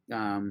Army,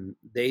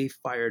 they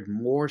fired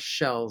more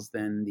shells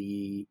than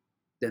the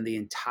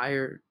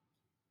entire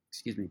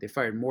excuse me, they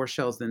fired more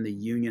shells than the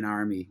Union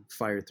Army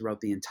fired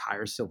throughout the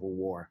entire Civil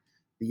War.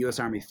 The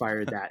U.S. Army Wow.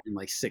 fired that in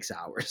like 6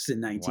 hours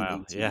in Wow.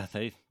 1918. Yeah,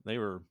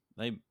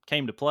 they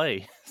came to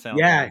play. Sounds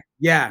Yeah, like.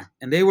 yeah,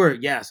 and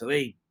so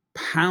they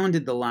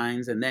pounded the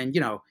lines, and then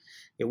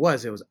it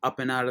was up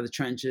and out of the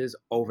trenches,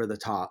 over the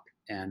top,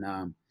 and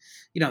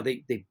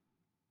they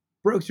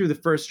broke through the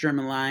first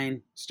German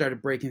line, started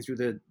breaking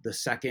through the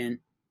second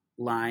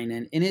line,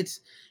 and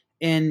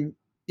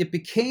it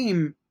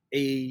became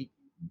a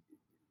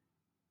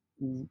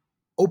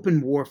open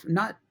warfare,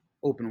 not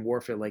open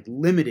warfare, like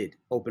limited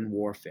open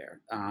warfare.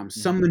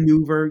 Some Hmm.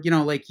 maneuver,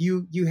 like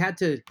you had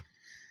to,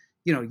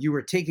 you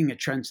were taking a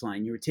trench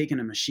line, you were taking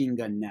a machine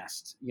gun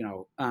nest,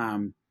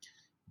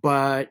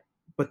 but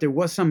there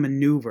was some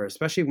maneuver,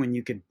 especially when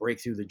you could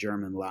break through the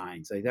German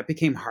lines. Like that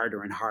became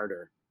harder and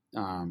harder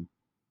um,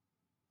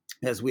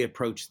 as we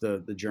approached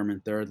the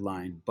German third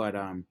line. But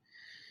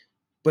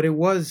it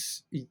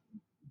was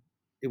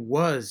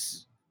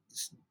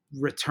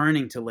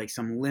returning to like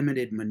some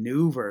limited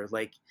maneuver,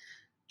 like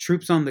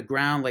troops on the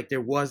ground. Like there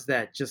was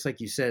that, just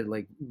like you said,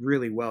 like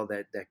really well,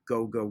 that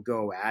go go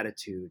go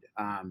attitude.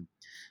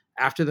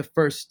 After the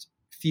first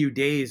few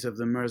days of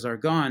the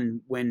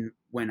Meuse-Argonne, when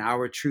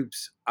our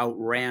troops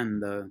outran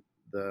the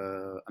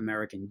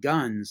American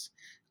guns,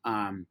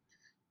 um,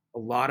 a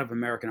lot of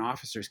American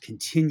officers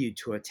continued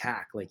to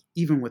attack, like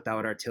even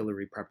without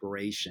artillery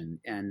preparation,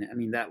 and I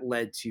mean that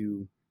led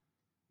to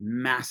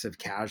massive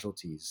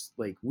casualties.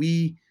 Like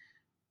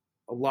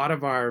a lot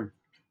of our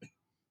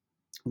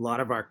a lot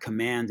of our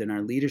command and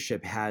our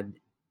leadership had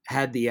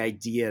the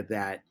idea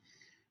that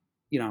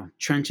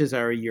trenches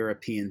are a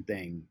European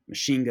thing,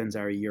 machine guns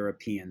are a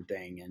European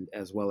thing, and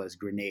as well as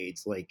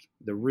grenades. Like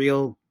the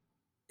real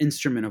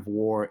instrument of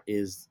war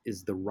is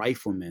the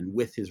rifleman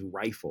with his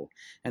rifle,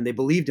 and they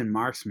believed in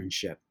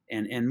marksmanship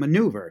and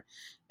maneuver,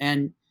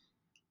 and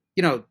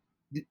you know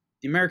the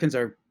Americans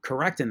are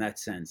correct in that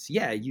sense.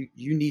 Yeah, you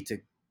need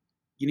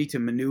to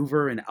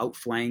maneuver and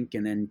outflank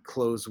and then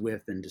close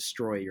with and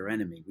destroy your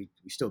enemy. We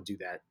still do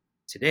that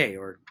today,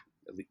 or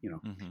you know,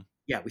 Hmm.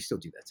 yeah, we still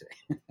do that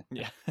today.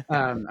 Yeah.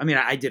 I mean,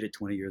 I did it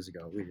 20 years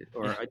ago. We did,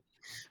 Yeah.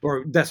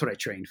 or that's what I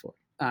trained for.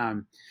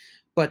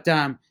 But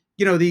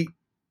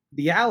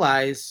the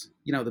Allies,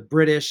 the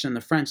British and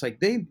the French, like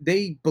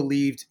they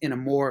believed in a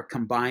more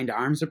combined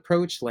arms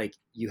approach. Like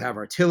you have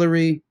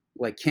artillery,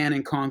 like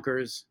cannon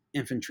conquers,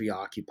 infantry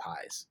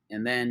occupies,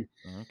 and then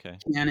Okay.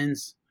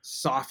 cannons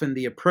soften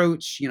the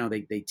approach.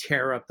 They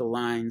tear up the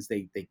lines,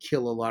 they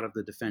kill a lot of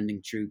the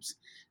defending troops.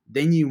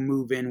 Then you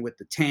move in with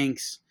the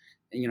tanks,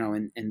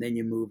 and then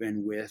you move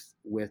in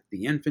with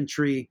the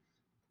infantry,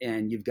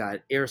 and you've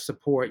got air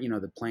support.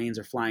 The planes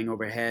are flying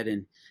overhead,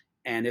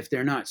 and if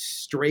they're not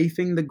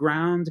strafing the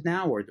ground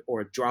now,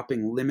 or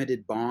dropping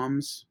limited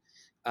bombs,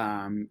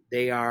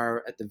 they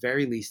are, at the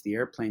very least, the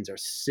airplanes are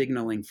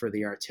signaling for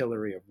the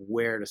artillery of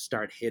where to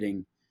start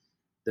hitting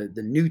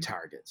the new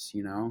targets.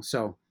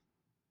 So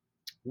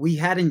we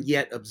hadn't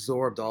yet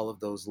absorbed all of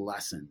those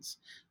lessons.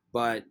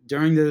 But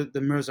during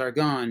the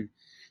Meuse-Argonne,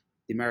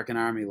 the American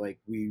Army, like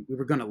we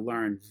were going to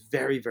learn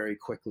very, very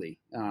quickly.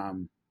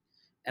 And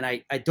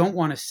I don't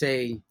want to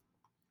say,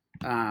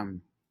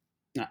 um,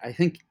 I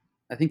think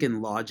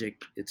in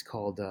logic it's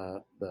called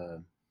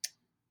the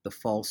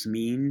false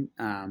mean.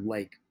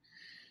 Like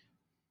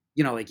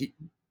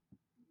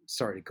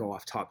sorry to go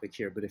off topic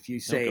here, but if you No,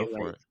 say go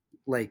for it.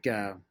 like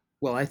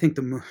well, I think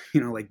the moon,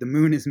 like the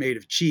moon is made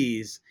of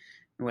cheese.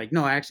 And like,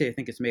 no, actually, I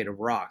think it's made of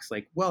rocks.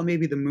 Like, well,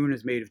 maybe the moon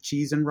is made of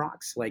cheese and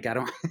rocks. Like, I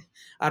don't,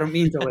 I don't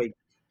mean to like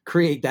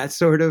create that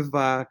sort of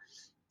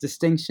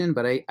distinction,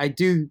 but I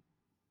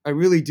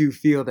really do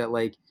feel that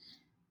like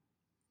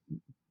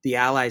the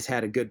Allies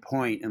had a good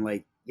point, and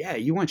like yeah,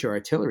 you want your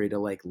artillery to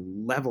like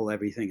level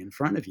everything in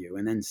front of you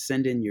and then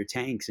send in your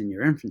tanks and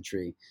your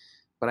infantry.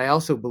 But I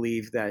also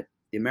believe that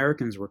the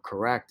Americans were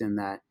correct in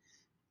that,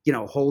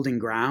 holding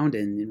ground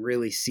and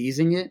really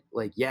seizing it,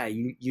 like, yeah,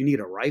 you need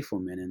a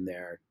rifleman in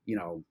there,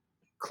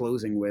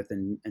 closing with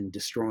and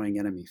destroying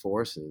enemy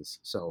forces.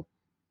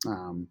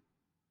 Um,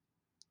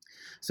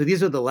 so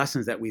these are the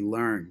lessons that we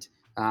learned.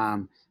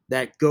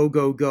 That go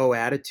go go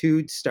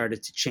attitude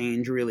started to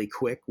change really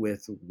quick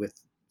with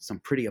some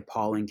pretty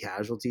appalling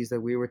casualties that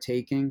we were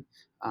taking,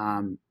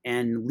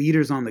 and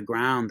leaders on the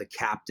ground, the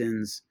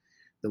captains,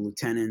 the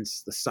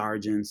lieutenants, the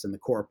sergeants, and the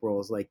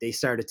corporals, like they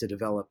started to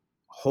develop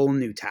whole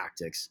new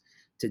tactics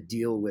to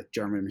deal with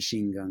German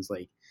machine guns,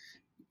 like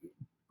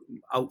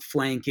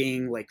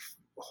outflanking, like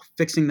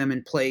fixing them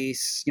in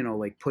place,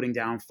 like putting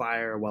down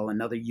fire while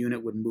another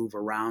unit would move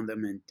around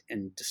them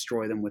and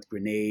destroy them with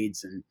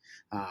grenades and,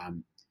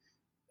 um,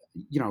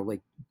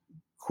 like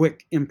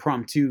quick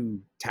impromptu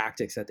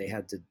tactics that they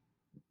had to,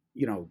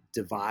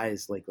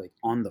 devise like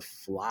on the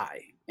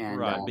fly. And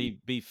Right.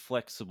 Be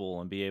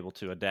flexible and be able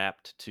to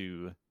adapt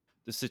to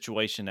the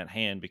situation at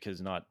hand,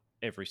 because not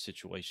every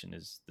situation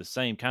is the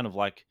same. Kind of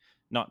like,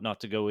 not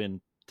to go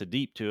into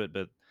deep to it,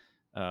 but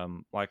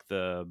like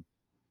the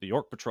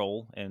York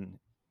Patrol, and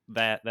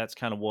that's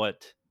kind of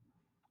what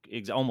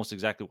almost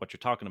exactly what you're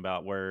talking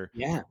about, where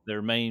yeah,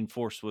 their main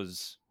force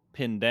was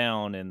pinned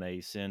down, and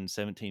they send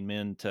 17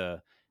 men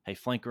to, hey,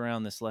 flank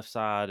around this left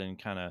side and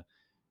kind of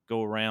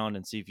go around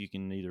and see if you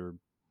can either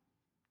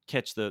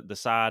catch the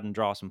side and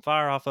draw some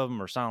fire off of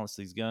them or silence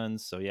these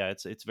guns. So yeah,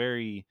 it's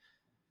very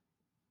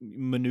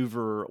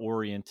maneuver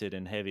oriented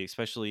and heavy,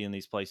 especially in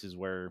these places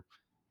where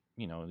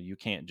you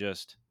can't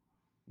just,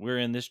 we're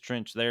in this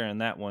trench there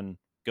and that one,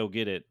 go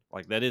get it.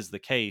 Like, that is the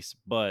case,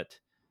 but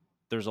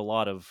there's a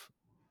lot of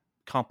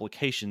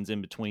complications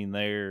in between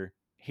there,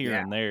 here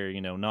yeah, and there,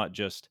 not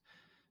just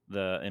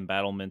the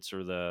embattlements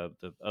or the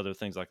other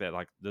things like that,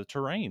 like the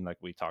terrain, like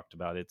we talked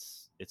about.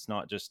 It's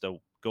not just a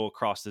go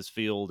across this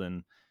field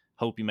and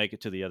hope you make it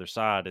to the other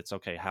side. It's,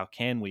 okay, how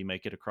can we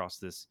make it across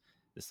this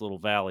little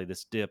valley,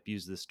 this dip,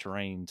 use this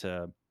terrain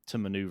to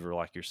maneuver,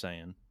 like you're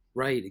saying.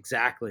 right,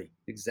 exactly.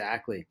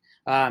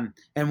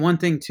 And one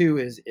thing too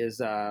is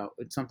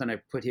it's something I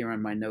put here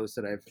on my notes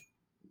that I've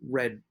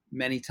read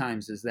many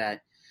times, is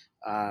that,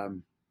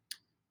 um,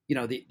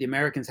 the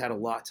Americans had a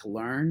lot to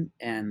learn,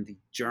 and the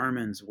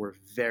Germans were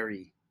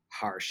very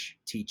harsh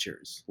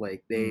teachers.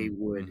 Like they Mm,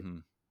 would,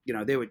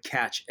 mm-hmm. they would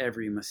catch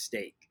every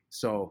mistake.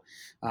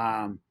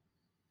 Um,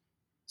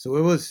 so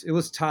it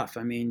was tough.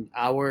 I mean,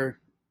 our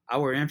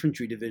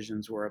infantry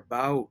divisions were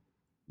about,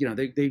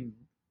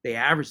 they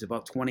averaged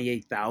about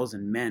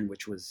 28,000 men,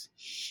 which was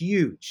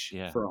huge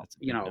Yeah, for, that's a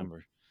big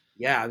number.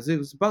 yeah, it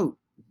was about,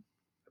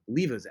 I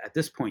believe it was, at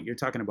this point you're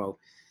talking about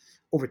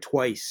over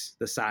twice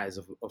the size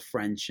of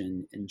French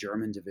and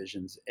German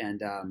divisions.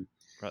 And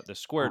Right, the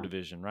square um,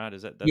 division, right?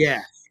 Is that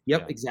yeah, that's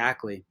yep, Yeah.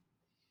 exactly.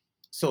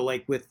 So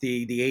like with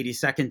the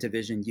 82nd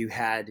division, you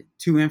had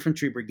two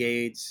infantry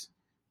brigades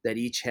that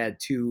each had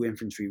two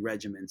infantry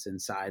regiments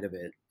inside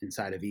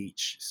of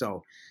each.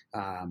 So,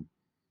 um,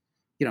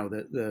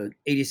 the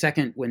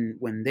 82nd,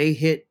 when they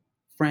hit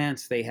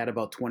France, they had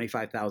about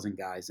 25,000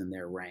 guys in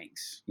their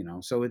ranks.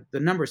 So the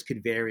numbers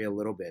could vary a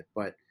little bit,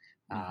 but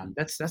Mm-hmm.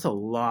 that's a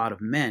lot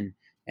of men.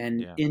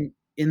 And Yeah. in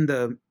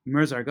the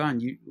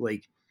Meuse-Argonne,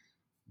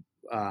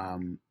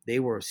 they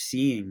were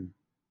seeing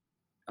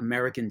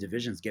American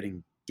divisions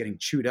getting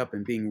chewed up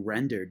and being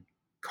rendered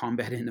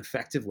combat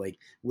ineffective, like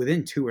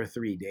within 2 or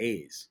 3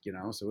 days.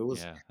 So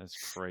Yeah, that's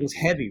it was crazy.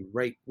 heavy,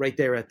 right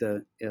there at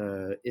the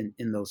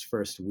in those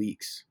first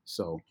weeks.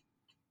 So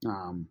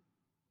um,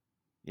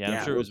 Yeah, I'm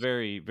yeah, sure it was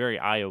very, very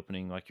eye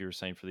opening, like you were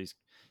saying, for these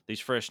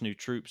fresh new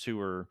troops who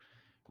were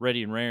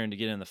ready and raring to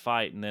get in the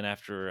fight. And then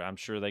after, I'm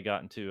sure they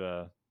got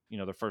into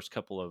the first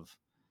couple of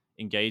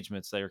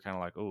engagements, they were kind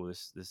of like, oh,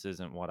 this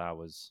isn't what I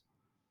was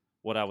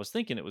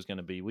thinking it was going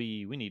to be.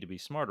 We need to be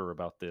smarter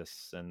about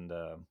this, and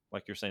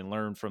like you're saying,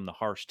 learn from the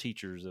harsh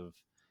teachers of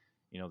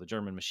the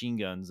German machine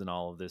guns and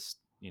all of this.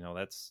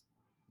 That's,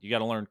 you got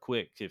to learn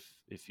quick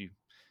if you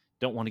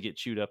don't want to get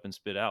chewed up and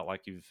spit out,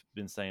 like you've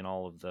been saying,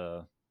 all of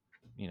the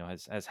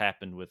has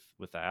happened with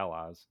the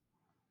Allies.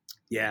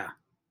 yeah,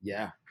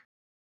 yeah.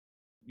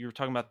 You were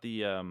talking about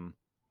the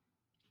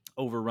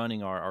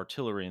overrunning our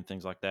artillery and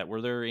things like that.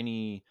 Were there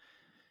any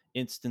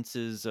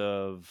instances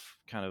of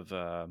kind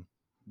of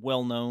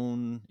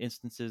well-known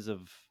instances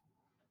of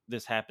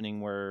this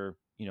happening, where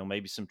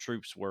maybe some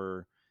troops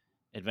were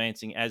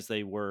advancing as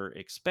they were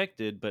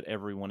expected, but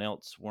everyone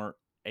else weren't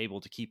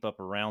able to keep up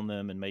around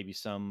them, and maybe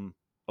some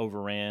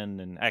overran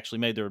and actually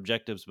made their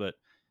objectives, but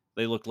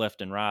they looked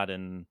left and right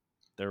and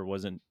there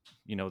wasn't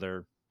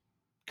their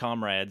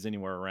comrades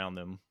anywhere around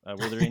them.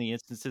 Were there any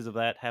instances of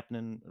that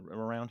happening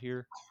around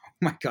here?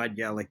 My God,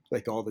 yeah,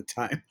 like all the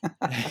time.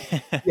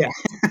 Yeah,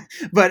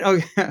 but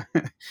okay,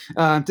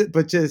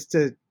 but just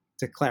to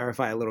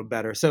clarify a little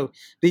better, so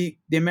the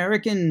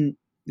American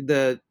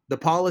the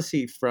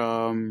policy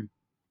from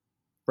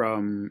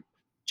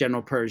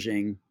General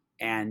Pershing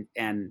and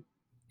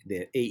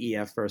the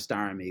AEF First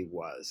Army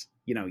was,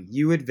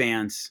 you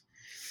advance,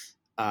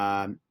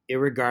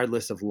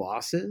 irregardless of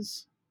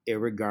losses,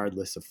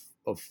 irregardless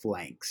of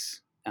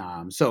flanks.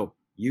 So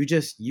you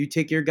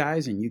take your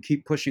guys and you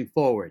keep pushing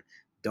forward.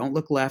 Don't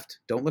look left,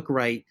 don't look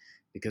right,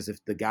 because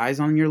if the guys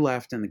on your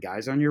left and the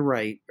guys on your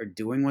right are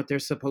doing what they're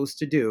supposed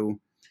to do,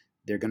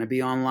 they're going to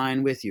be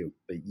online with you.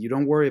 But you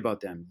don't worry about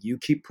them. You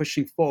keep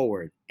pushing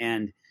forward.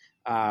 And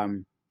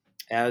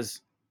as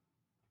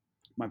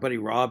my buddy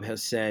Rob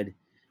has said,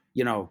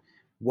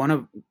 one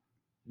of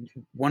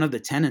one of the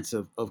tenets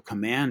of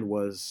command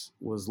was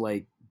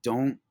like,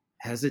 don't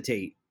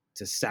hesitate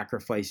to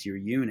sacrifice your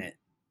unit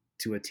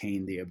to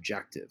attain the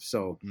objective.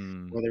 So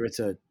Mm. whether it's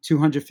a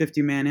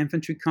 250 man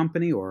infantry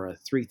company or a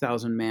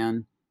 3,000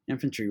 man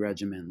infantry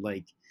regiment,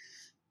 like,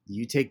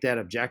 you take that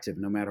objective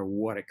no matter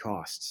what it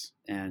costs.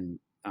 And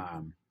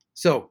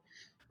so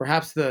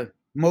perhaps the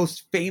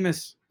most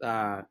famous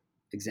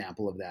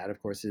example of that, of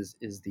course, is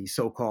the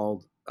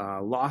so-called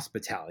Lost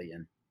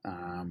Battalion,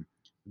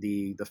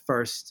 the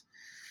first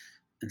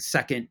and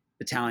second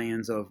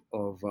battalions of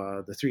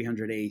the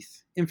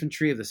 308th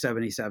Infantry of the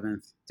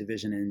 77th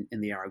Division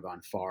in the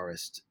Argonne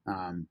Forest.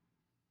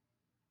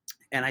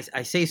 And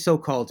I say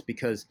so-called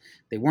because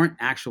they weren't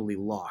actually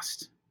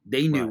lost.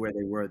 They knew Right. where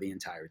they were the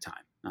entire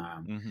time.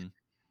 Mm-hmm.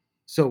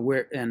 So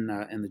where and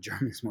the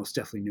Germans most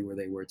definitely knew where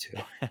they were too.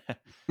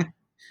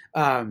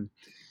 Um,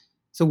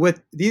 so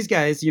with these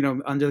guys,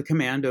 under the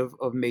command of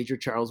Major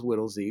Charles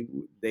Whittlesey,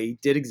 they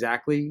did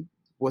exactly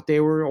what they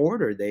were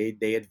ordered.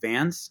 They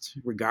advanced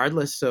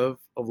regardless of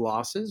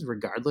losses,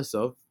 regardless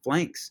of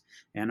flanks,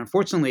 and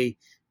unfortunately,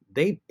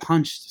 they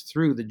punched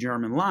through the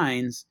German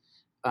lines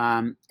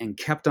and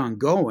kept on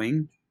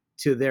going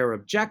to their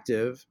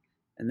objective.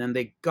 And then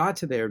they got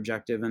to their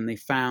objective, and they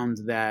found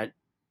that,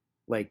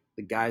 like,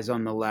 the guys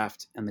on the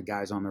left and the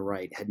guys on the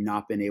right had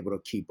not been able to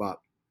keep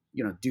up,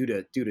 due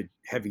to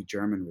heavy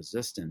German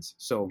resistance.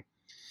 So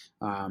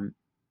um,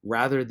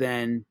 rather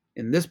than,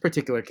 in this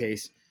particular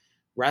case,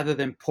 rather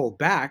than pull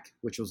back,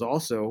 which was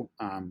also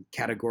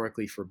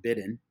categorically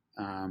forbidden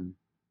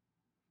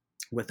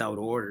without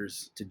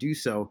orders to do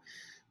so,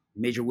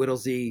 Major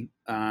Whittlesey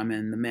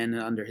and the men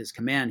under his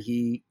command,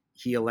 he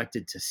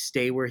elected to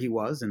stay where he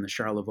was in the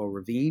Charlevoix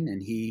Ravine,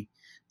 and he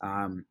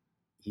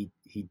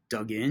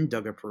dug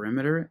a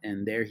perimeter,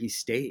 and there he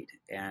stayed,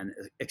 and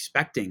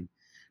expecting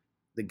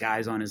the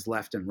guys on his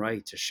left and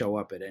right to show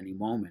up at any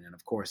moment. And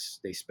of course,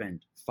 they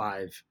spent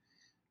 5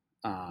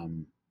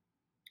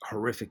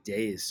 horrific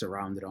days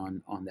surrounded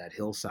on that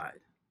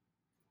hillside.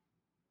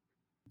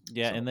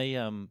 Yeah, and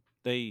So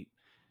they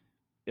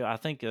yeah, I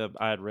think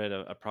I had read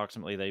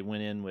approximately they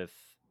went in with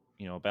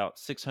about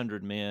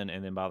 600 men,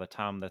 and then by the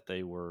time that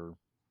they were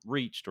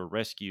reached or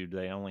rescued,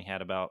 they only had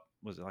about,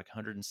 was it like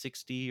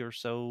 160 or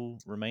so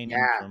remaining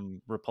yeah,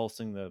 from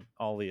repulsing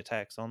all the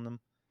attacks on them.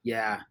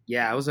 yeah,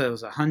 it was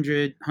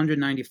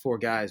 194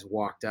 guys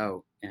walked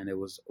out, and it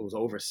was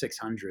over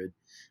 600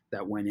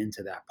 that went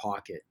into that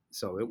pocket.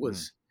 So it Mm.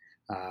 was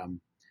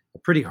a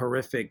pretty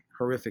horrific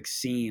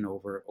scene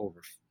over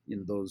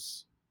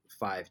those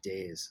 5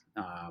 days.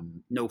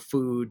 No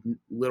food,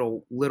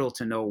 little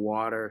to no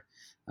water,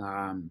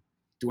 um,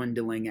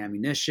 dwindling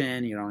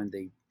ammunition, and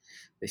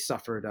they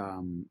suffered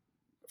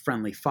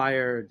friendly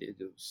fire. It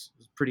was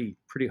pretty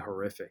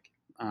horrific.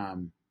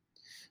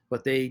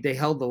 But they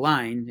held the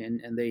line,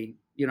 and they,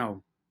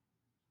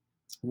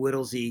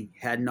 Whittlesey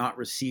had not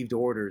received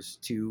orders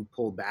to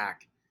pull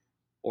back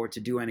or to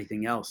do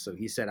anything else. So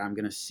he said, "I'm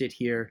going to sit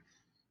here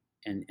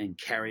and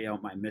carry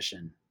out my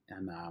mission,"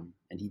 and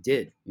he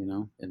did,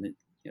 and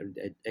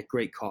at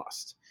great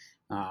cost.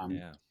 Um,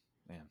 Yeah,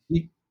 man.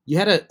 you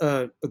had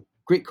a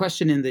great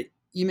question in the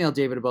email,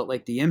 David, about,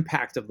 like, the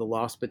impact of the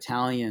Lost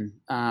Battalion,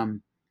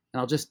 and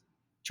I'll just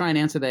try and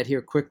answer that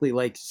here quickly.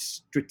 Like,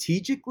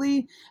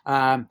 strategically,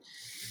 and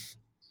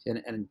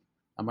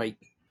I might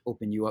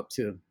open you up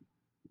to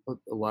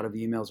a lot of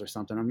emails or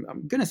something.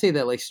 I'm going to say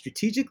that, like,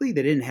 strategically,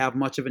 they didn't have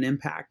much of an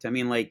impact. I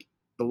mean, like,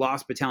 the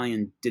Lost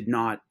Battalion did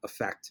not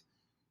affect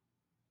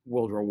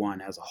World War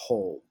One as a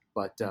whole,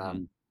 but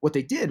Hmm. what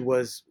they did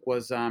was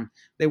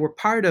they were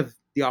part of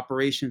the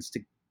operations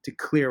to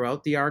clear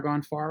out the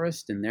Argonne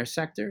Forest in their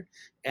sector,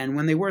 and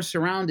when they were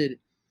surrounded,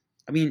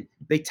 I mean,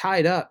 they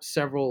tied up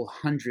several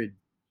hundred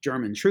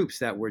German troops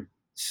that were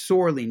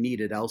sorely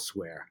needed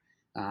elsewhere.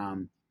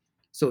 Um,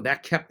 so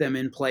that kept them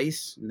in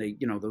place. And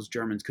those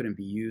Germans couldn't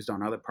be used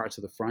on other parts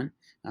of the front.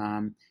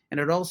 And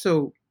it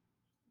also,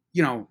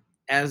 you know,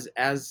 as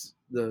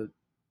the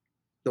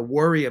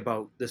worry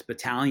about this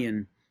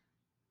battalion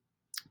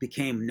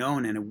became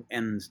known,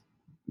 and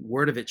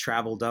word of it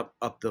traveled up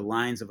the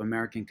lines of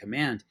American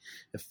command,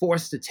 it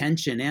forced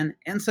attention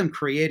and some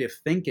creative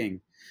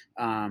thinking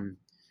um,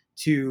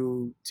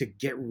 to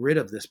get rid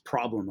of this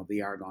problem of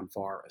the Argonne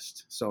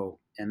Forest. So,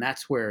 and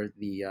that's where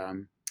the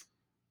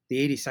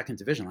 82nd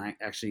Division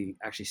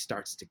actually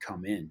starts to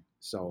come in.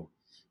 So,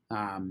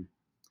 um,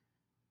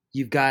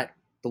 you've got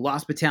the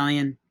Lost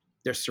Battalion;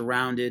 they're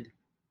surrounded.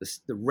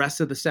 The rest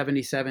of the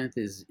 77th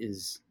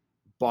is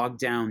bogged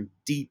down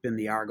deep in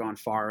the Argonne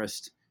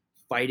Forest,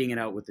 fighting it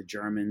out with the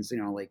Germans,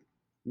 like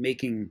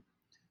making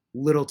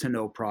little to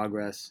no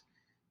progress.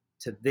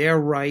 To their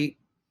right,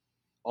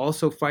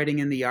 also fighting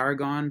in the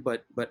Argonne,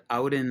 but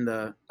out in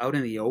the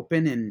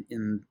open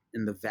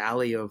in the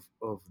valley of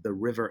the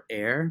River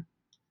Aire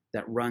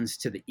that runs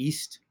to the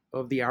east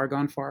of the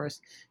Argonne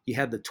Forest. You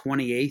had the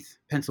 28th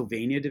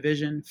Pennsylvania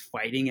Division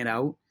fighting it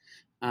out,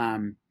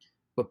 um,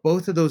 but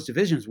both of those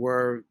divisions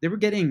they were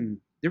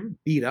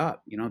beat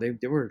up.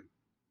 They were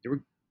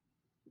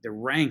their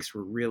ranks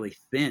were really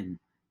thin.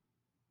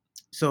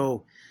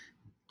 So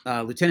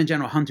Lieutenant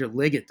General Hunter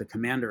Liggett, the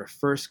commander of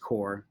First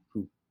Corps,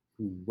 who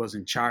was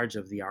in charge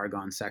of the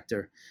Argonne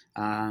sector,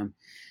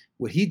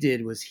 what he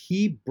did was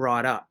he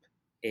brought up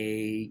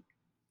a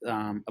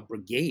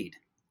brigade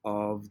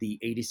of the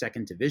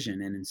 82nd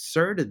Division and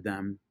inserted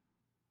them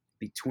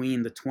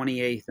between the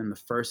 28th and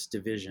the 1st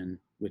Division,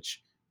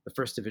 which the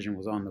 1st Division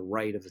was on the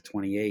right of the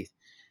 28th.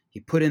 He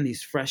put in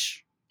these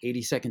fresh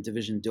 82nd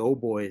Division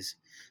doughboys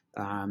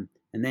and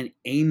then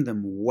aimed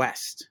them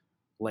west,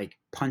 like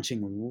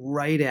punching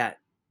right at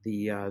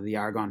the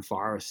Argonne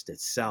Forest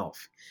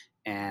itself.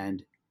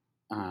 And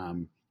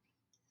um,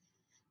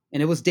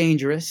 and it was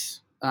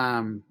dangerous.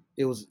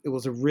 It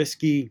was a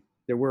risky.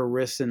 There were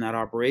risks in that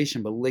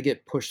operation, but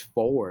Liggett pushed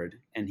forward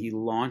and he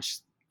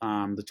launched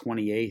the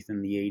 28th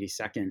and the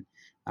 82nd,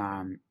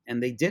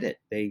 and they did it.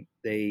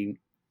 They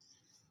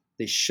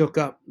shook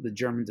up the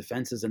German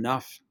defenses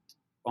enough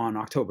on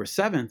October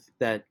 7th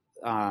that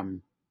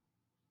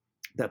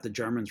the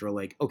Germans were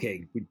like,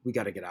 okay, we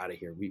got to get out of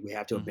here. We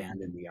have to Mm-hmm.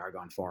 abandon the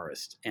Argonne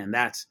Forest, and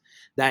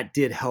that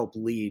did help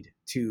lead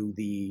to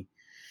the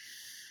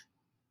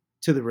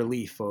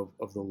relief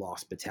of the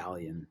lost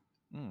battalion.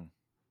 Mm,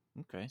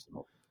 okay.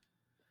 So,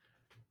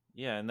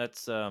 Yeah, and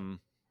that's I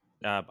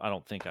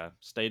don't think I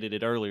stated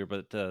it earlier,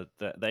 but the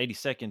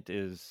 82nd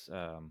is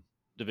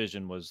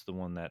division was the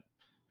one that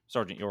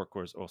Sergeant York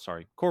was, oh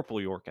sorry,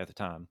 Corporal York at the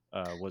time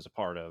was a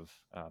part of.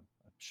 I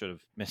should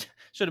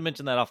have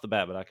mentioned that off the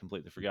bat, but I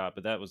completely forgot.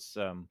 But that was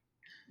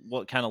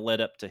what kind of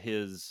led up to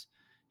his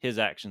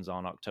actions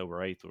on October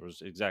 8th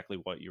was exactly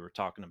what you were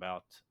talking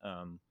about,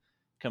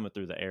 coming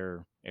through the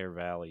air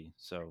valley.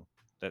 So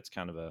that's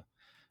kind of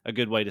a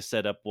good way to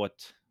set up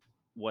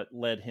what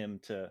led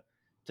him to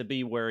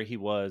be where he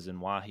was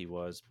and why he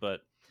was.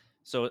 But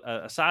so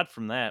aside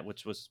from that,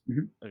 which was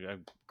mhm. a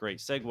great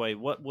segue,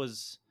 what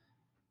was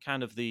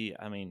kind of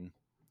I mean,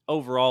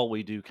 overall,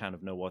 we do kind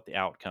of know what the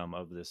outcome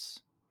of this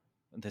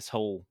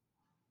whole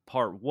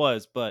part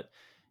was, but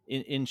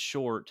in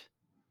short,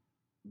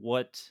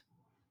 what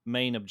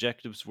main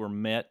objectives were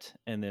met,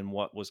 and then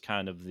what was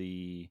kind of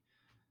the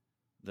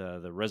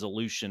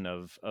resolution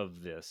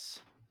of this.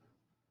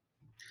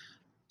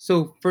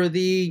 So for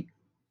the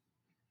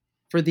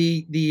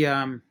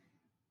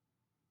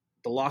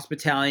lost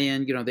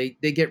battalion,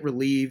 they get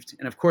relieved,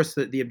 and of course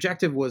the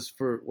objective was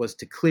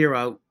to clear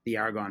out the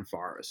Argonne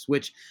Forest,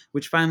 which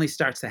finally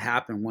starts to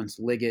happen once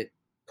Liggett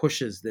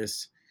pushes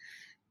this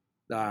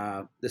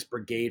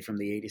brigade from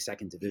the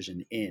 82nd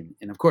Division in.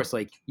 And of course,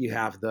 like, you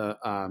have the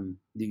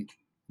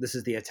this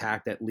is the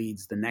attack that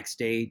leads the next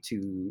day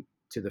to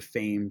the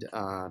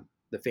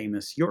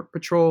famous York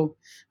Patrol.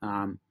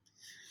 But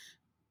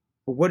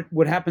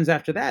what happens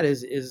after that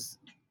is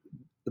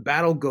the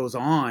battle goes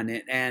on,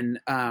 and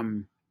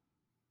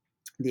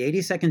the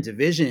 82nd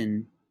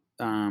Division,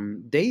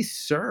 they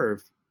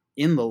serve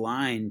in the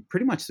line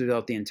pretty much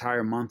throughout the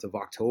entire month of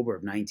October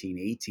of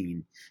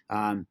 1918,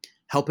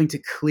 helping to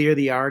clear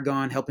the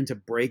Argonne, helping to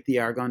break the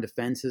Argonne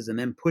defenses, and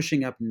then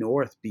pushing up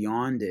north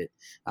beyond it.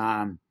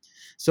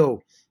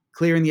 So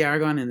clearing the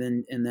Argonne,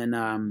 and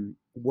then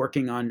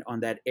working on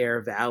that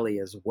Aire Valley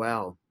as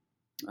well.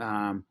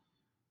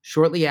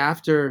 Shortly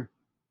after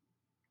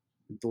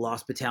the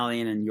Lost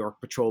Battalion and York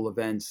Patrol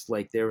events,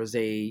 like, there was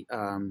a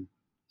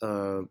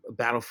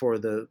battle for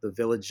the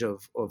village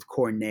of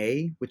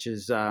Cornay, which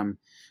is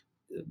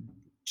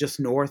just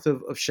north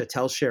of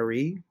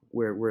Châtel-Chery,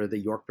 where the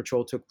York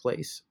Patrol took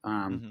place.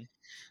 Mm-hmm.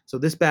 So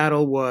this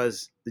battle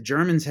was, the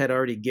Germans had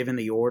already given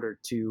the order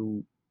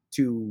to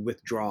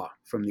withdraw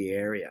from the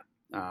area.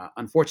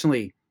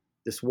 Unfortunately,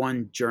 this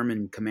one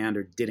German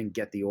commander didn't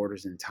get the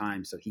orders in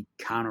time, so he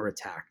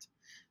counterattacked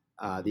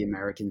the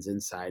Americans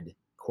inside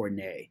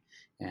Cornay,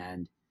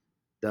 and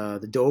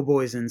the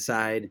doughboys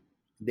inside,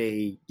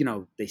 they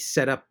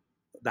set up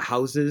the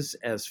houses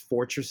as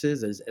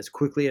fortresses as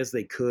quickly as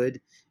they could,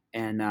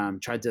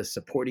 and tried to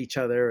support each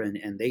other,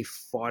 and they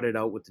fought it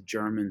out with the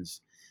Germans.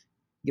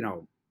 You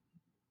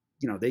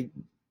know, they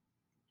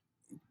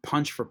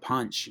punch for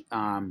punch,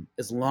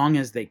 as long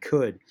as they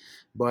could.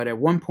 But at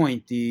one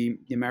point, the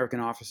American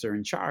officer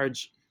in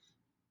charge,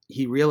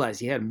 he realized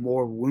he had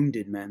more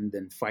wounded men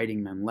than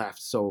fighting men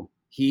left, so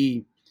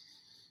he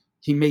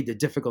made the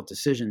difficult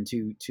decision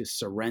to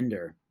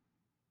surrender.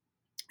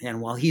 And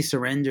while he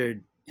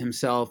surrendered,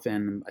 himself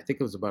and I think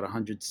it was about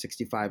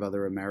 165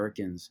 other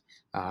Americans,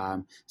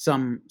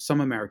 some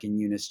American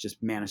units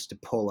just managed to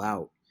pull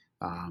out.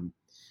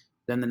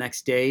 Then the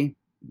next day,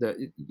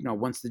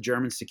 once the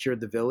Germans secured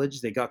the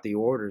village, they got the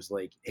orders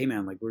like, "Hey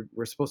man, like,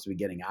 we're supposed to be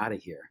getting out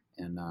of here."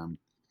 And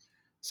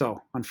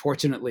So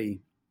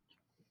unfortunately,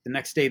 the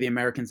next day the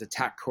Americans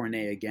attacked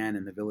Cornay again,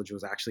 and the village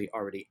was actually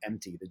already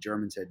empty. The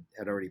Germans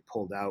had already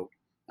pulled out.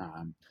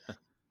 Um,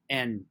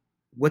 and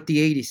what the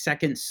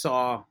 82nd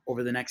saw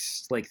over the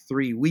next like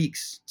 3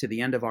 weeks to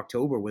the end of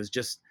October was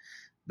just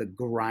the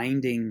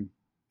grinding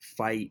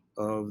fight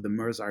of the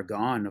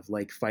Meuse-Argonne, of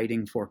like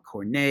fighting for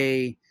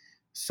Cornay,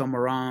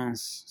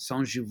 Sommerance,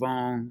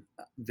 Saint-Jouvent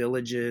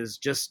villages,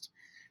 just,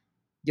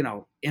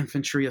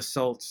 infantry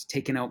assaults,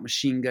 taking out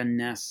machine gun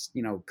nests,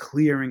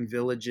 clearing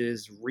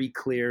villages,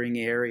 re-clearing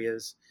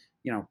areas,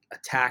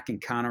 attack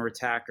and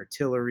counterattack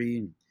artillery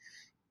and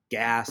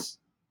gas,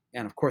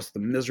 and of course the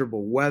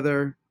miserable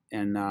weather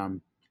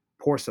and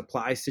poor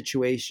supply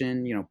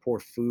situation, poor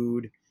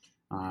food,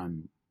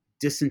 um,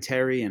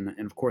 dysentery, and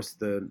of course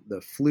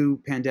the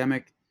flu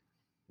pandemic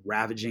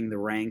ravaging the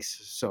ranks.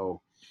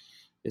 So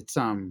it's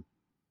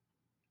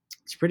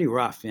it's pretty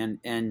rough.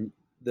 And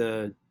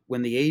the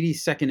when the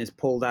 82nd is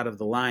pulled out of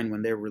the line,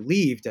 when they're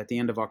relieved at the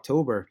end of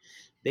October,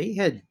 they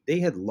had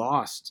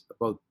lost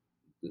about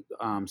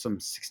some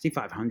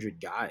 6,500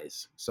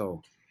 guys.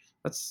 So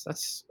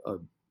that's a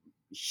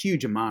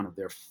huge amount of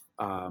their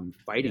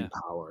fighting Yeah.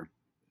 power.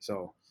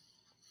 So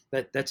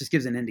that just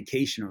gives an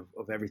indication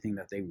of everything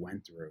that they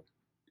went through.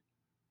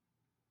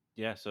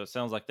 Yeah. So it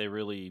sounds like they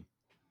really,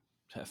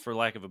 for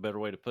lack of a better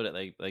way to put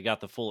it, they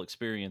got the full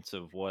experience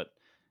of what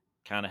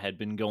kind of had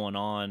been going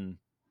on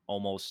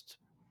almost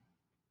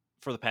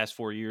for the past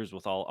 4 years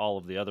with all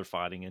of the other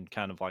fighting, and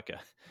kind of like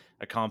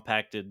a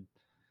compacted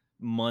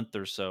month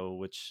or so,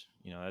 which,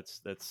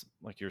 that's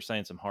like you were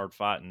saying, some hard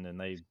fighting. And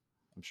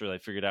I'm sure they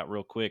figured out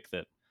real quick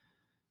that,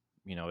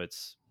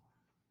 it's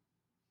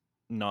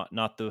not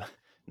the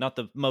not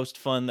the most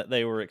fun that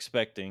they were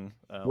expecting,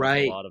 like a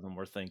Right. lot of them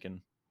were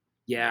thinking.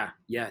 Yeah.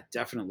 Yeah.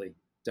 Definitely.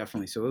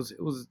 Definitely. So it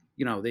was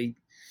they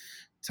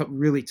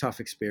really tough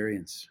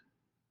experience.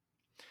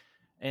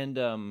 And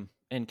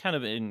kind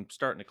of in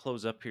starting to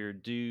close up here,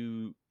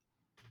 do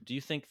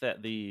you think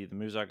that the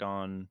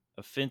Meuse-Argonne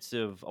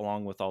offensive,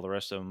 along with all the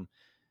rest of them,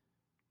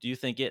 do you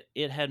think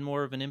it had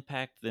more of an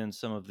impact than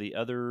some of the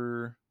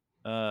other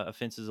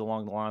offenses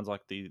along the lines,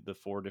 like the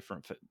four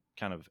different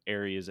kind of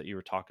areas that you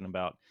were talking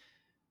about,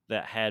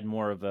 that had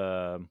more of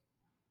a,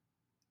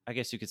 I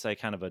guess you could say,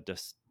 kind of a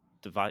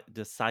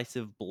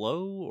decisive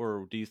blow?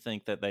 Or do you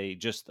think that they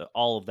just,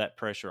 all of that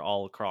pressure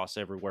all across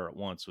everywhere at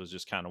once was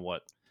just kind of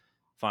what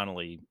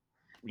finally,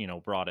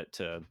 brought it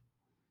to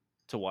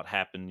what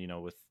happened,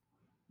 with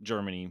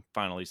Germany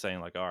finally saying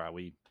like, all right,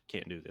 we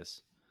can't do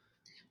this.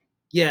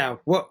 Yeah.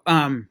 Well,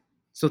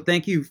 so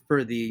thank you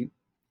for the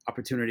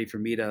opportunity for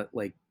me to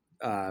like,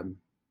 um,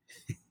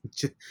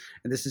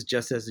 and this is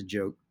just as a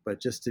joke,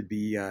 but just to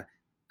be,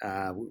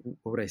 what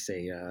would I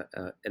say,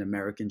 an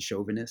American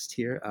chauvinist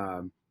here.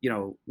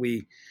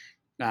 We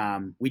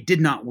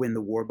did not win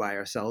the war by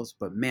ourselves,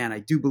 but man, I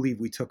do believe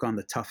we took on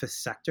the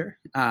toughest sector.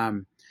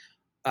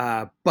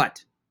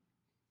 But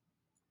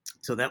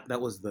so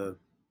that was the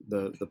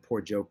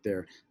poor joke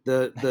there.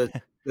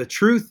 The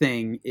true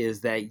thing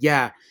is that,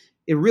 yeah,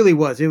 it really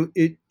was.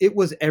 It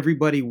was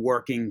everybody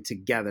working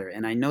together,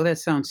 and I know that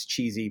sounds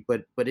cheesy,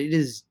 but it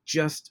is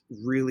just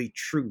really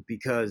true,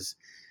 because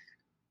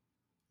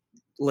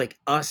like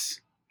us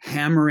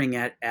hammering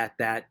at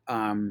that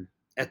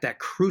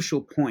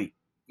crucial point,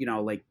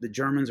 like the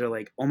Germans are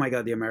like, oh my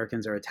god, the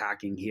Americans are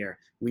attacking here.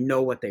 We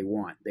know what they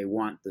want. They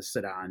want the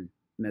Sedan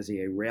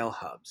Mézières rail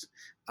hubs.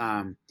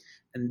 And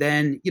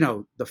then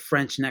the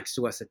French next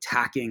to us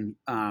attacking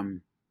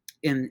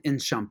in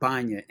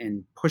Champagne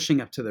and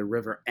pushing up to the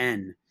River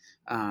Aisne.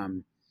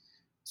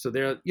 So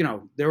they're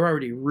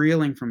already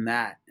reeling from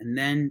that, and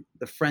then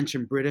the French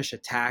and British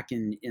attack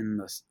in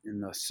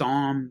the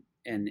Somme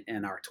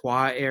and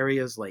Artois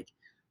areas, like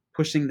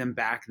pushing them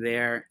back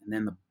there, and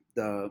then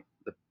the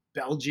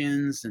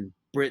Belgians and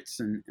Brits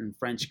and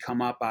French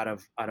come up out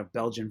of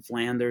Belgian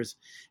Flanders,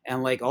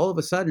 and like all of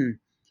a sudden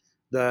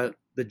the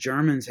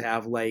Germans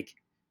have like,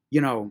 you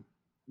know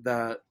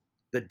the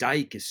the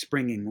dike is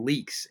springing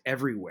leaks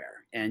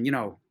everywhere, and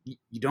you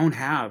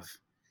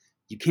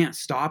can't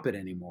stop it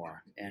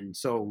anymore, and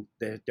so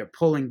they're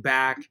pulling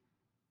back.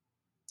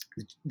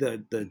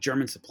 The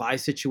German supply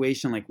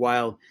situation, like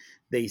while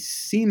they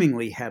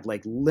seemingly had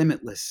like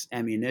limitless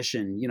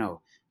ammunition,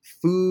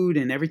 food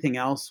and everything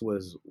else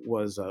was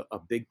a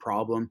big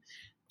problem.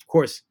 Of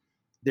course,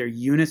 their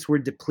units were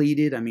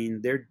depleted. I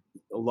mean,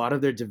 a lot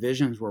of their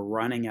divisions were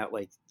running at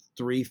like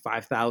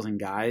 3,000-5,000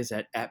 guys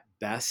at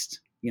best.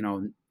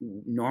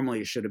 Normally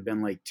it should have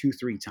been like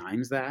 2-3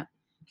 times that.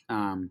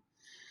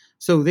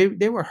 So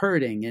they were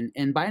hurting,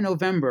 and by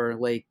November,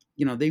 like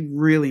they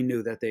really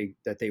knew that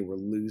they were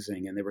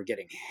losing, and they were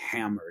getting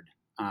hammered.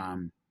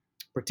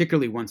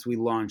 Particularly once we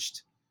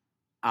launched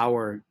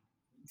our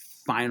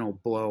final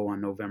blow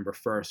on November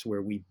 1st,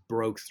 where we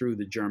broke through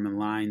the German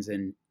lines,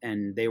 and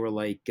they were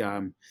like,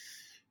 oh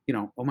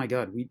my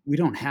god, we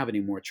don't have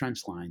any more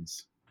trench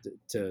lines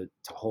to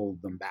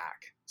hold them back.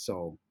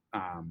 So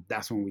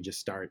that's when we just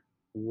start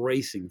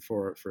racing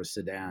for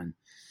Sedan.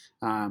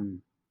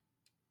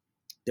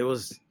 There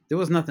was there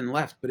was nothing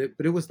left. But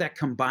it was that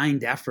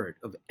combined effort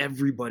of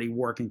everybody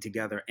working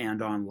together and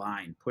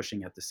online,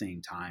 pushing at the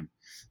same time.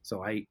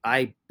 So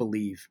I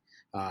believe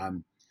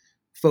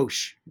Foch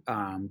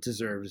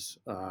deserves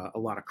a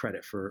lot of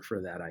credit for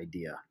that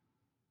idea.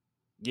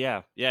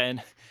 Yeah, yeah,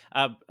 and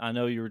I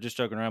know you were just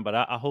joking around, but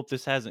I hope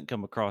this hasn't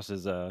come across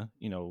as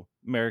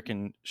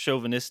American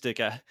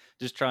chauvinistic.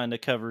 Just trying to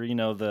cover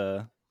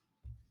the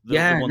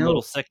Yeah, one little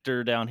no,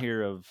 sector down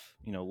here of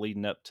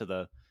leading up to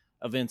the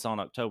events on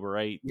October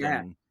 8th, yeah,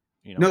 and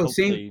no,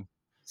 hopefully.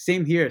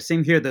 same here,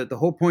 same here. The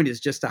whole point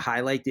is just to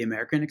highlight the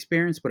American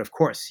experience, but of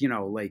course,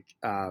 like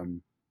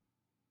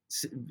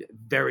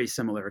very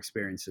similar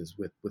experiences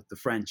with the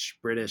French,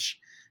 British,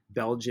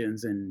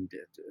 Belgians, and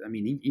I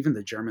mean even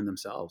the German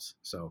themselves.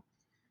 So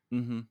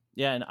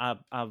Yeah, and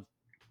I've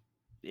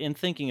in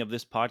thinking of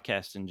this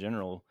podcast in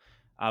general,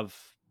 I've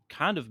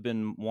kind of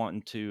been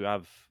wanting to.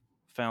 I've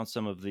found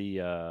some of the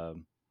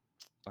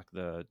like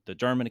the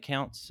German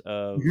accounts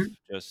of mhm.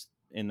 just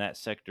in that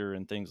sector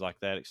and things like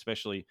that,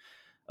 especially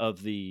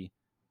of the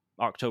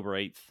October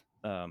 8th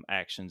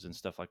actions and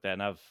stuff like that.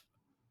 And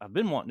I've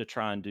been wanting to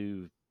try and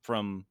do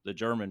from the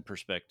German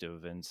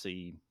perspective and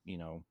see,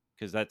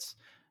 because that's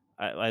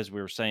as we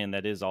were saying,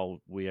 that is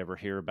all we ever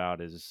hear about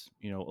is,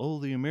 oh,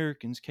 the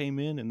Americans came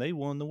in and they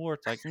won the war.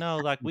 It's like, no,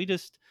 like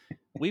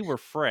we were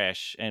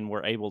fresh and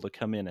were able to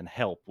come in and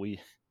help. We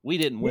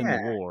didn't win the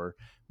Yeah, war,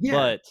 yeah,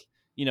 but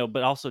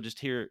but also just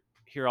hear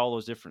all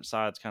those different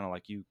sides, kind of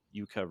like you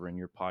cover in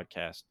your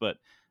podcast. But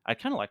I'd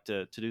kind of like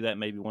to do that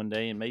maybe one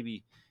day, and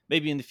maybe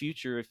in the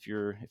future, if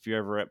you're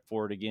ever up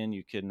for it again,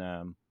 you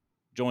can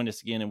join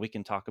us again, and we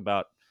can talk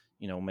about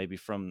maybe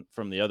from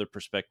the other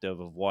perspective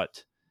of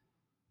what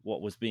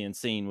was being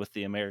seen with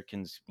the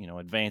Americans,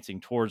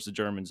 advancing towards the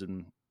Germans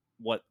and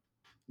what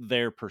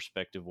their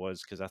perspective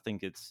was, because I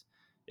think it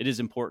is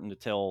important to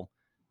tell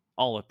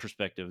all the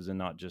perspectives and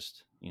not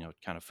just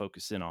kind of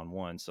focus in on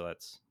one. So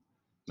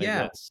maybe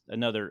yeah. that's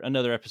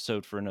another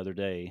episode for another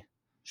day.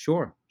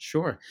 Sure,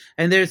 sure.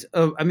 And there's,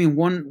 I mean,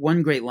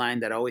 one great line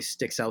that always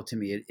sticks out to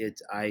me.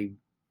 I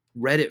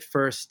read it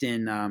first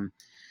in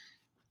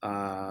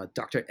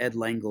Dr. Ed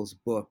Langel's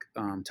book,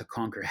 "To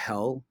Conquer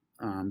Hell."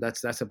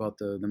 That's about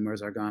the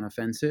Meuse-Argonne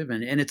offensive,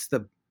 and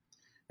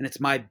it's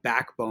my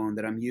backbone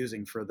that I'm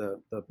using for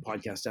the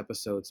podcast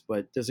episodes.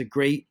 But there's a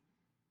great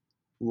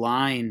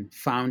line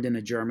found in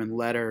a German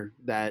letter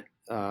that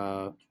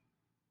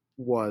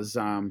was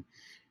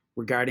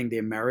regarding the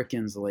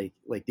Americans, like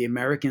the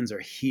Americans are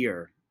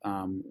here.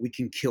 We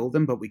can kill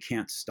them, but we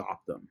can't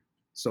stop them.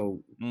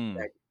 So Mm,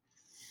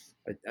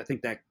 I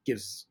think that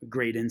gives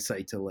great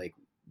insight to like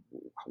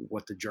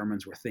what the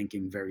Germans were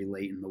thinking very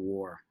late in the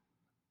war.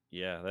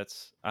 yeah,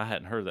 that's I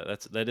hadn't heard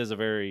that. That is a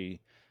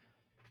very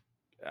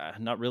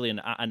not really an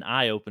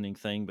eye opening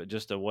thing, but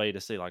just a way to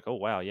see like, oh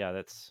wow, yeah,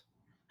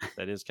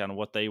 that is kind of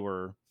what they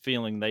were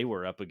feeling they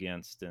were up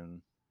against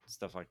and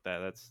stuff like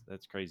that.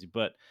 That's crazy.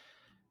 But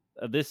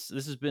this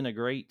has been a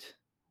great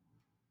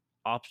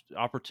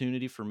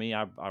opportunity for me.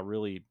 I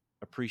really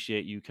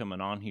appreciate you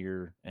coming on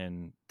here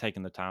and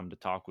taking the time to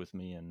talk with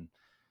me, and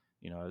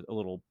a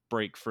little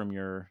break from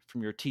your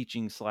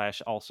teaching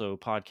slash also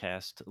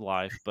podcast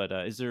life. But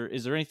is there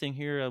anything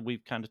here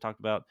we've kind of talked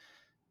about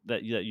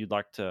that you'd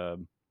like to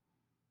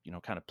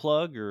kind of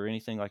plug, or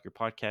anything like your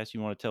podcast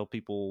you want to tell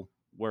people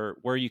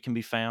where you can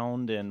be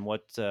found and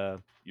what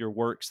your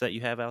works that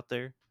you have out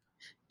there?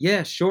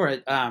 Yeah, sure.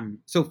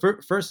 So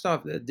first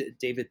off,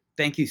 David,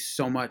 thank you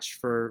so much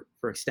for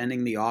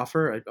extending the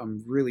offer.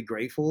 I'm really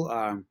grateful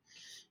um,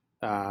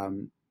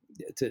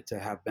 to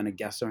have been a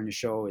guest on your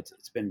show.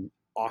 It's been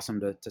awesome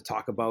to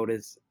talk about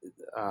it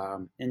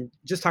and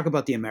just talk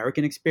about the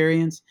American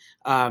experience.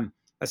 I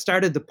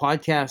started the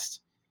podcast.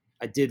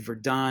 I did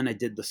Verdun. I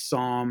did the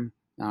Somme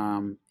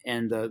and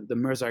the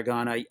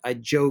Meuse-Argonne. I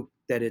joke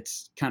that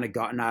it's kind of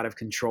gotten out of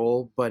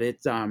control, but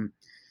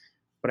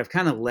I've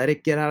kind of let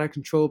it get out of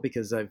control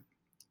because I've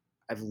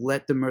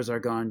let the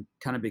Meuse-Argonne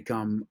kind of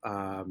become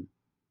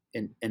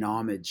an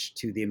homage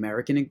to the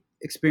American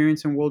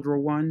experience in World War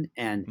One,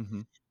 and Hmm.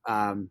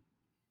 um,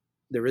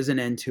 there is an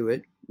end to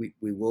it. We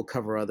will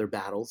cover other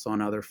battles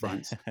on other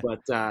fronts,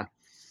 but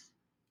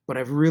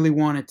I've really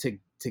wanted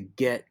to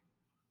get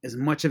as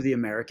much of the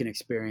American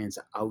experience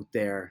out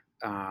there,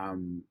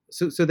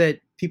 so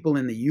that people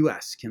in the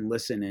U.S. can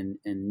listen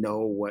and know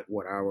what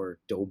our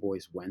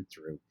doughboys went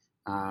through.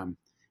 Um,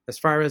 as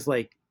far as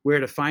like where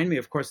to find me,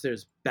 of course,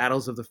 there's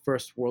Battles of the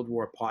First World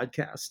War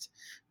podcast,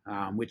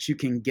 which you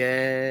can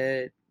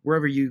get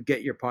wherever you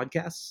get your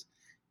podcasts.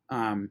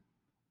 Um,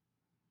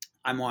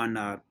 I'm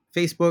on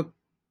Facebook.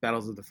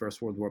 Battles of the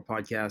First World War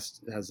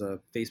podcast has a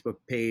Facebook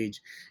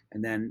page,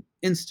 and then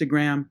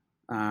Instagram.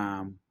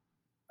 I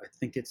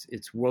think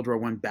it's World War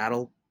One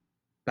battle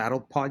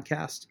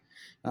podcast.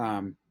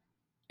 Um,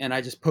 and I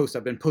just post.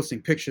 I've been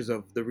posting pictures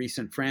of the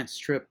recent France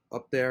trip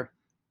up there,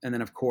 and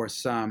then of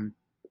course on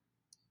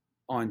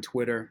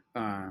Twitter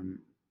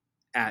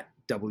at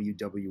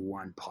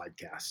WW1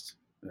 podcast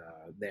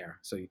there.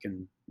 So you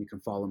can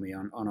follow me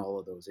on all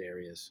of those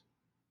areas.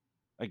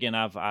 Again,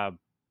 I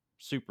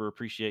super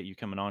appreciate you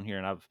coming on here,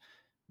 and I've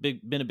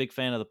been a big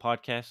fan of the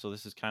podcast. So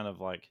this is kind of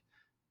like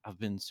I've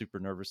been super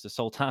nervous this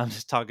whole time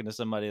just talking to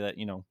somebody that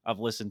I've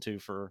listened to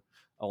for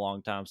a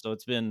long time. So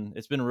it's been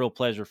a real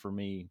pleasure for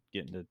me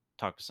getting to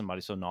talk to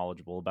somebody so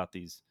knowledgeable about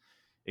these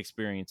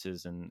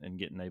experiences, and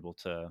getting able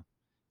to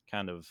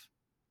kind of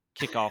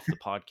kick off the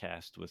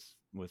podcast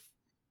with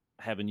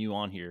having you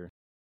on here.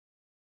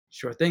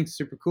 Sure thing.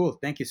 Super cool.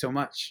 Thank you so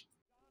much.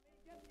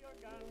 Get your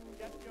gun,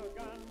 get your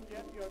gun,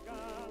 get your gun.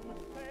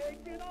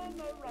 Take it on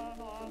the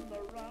run, on the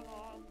run,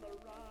 on the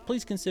run.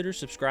 Please consider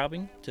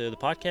subscribing to the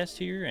podcast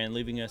here and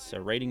leaving us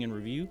a rating and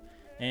review,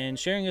 and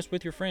sharing us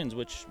with your friends,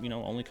 which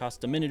only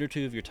costs a minute or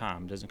two of your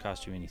time. Doesn't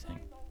cost you anything.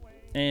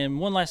 And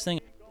one last thing,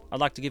 I'd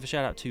like to give a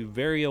shout out to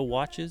Vario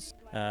Watches.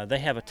 They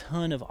have a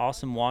ton of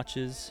awesome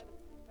watches.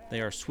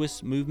 They are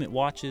Swiss movement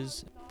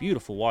watches,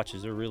 beautiful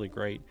watches. They're really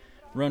great,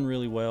 run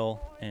really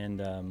well,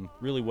 and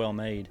really well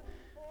made.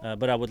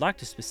 But I would like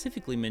to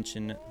specifically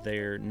mention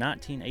their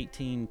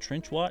 1918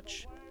 trench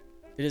watch.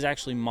 It is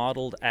actually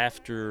modeled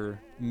after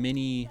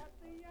many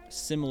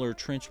similar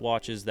trench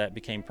watches that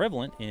became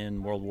prevalent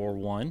in World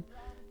War I,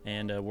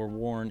 and were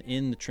worn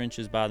in the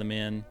trenches by the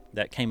men,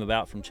 that came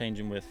about from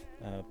changing with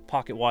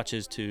pocket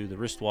watches to the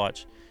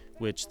wristwatch,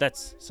 which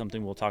that's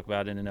something we'll talk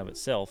about in and of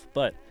itself.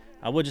 But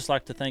I would just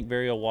like to thank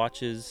Vario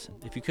Watches.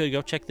 If you could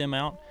go check them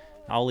out,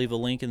 I'll leave a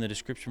link in the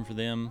description for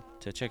them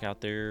to check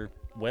out their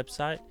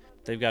website.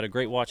 They've got a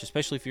great watch,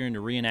 especially if you're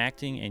into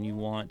reenacting and you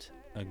want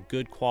a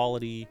good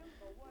quality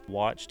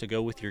watch to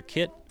go with your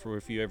kit for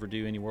if you ever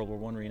do any World War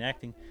I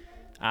reenacting.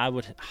 I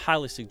would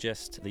highly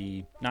suggest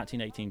the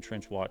 1918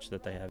 trench watch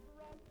that they have.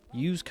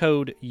 Use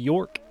code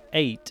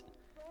YORK8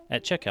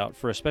 at checkout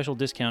for a special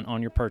discount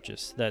on your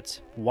purchase.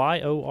 That's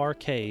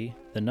YORK,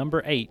 the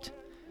number 8,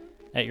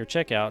 at your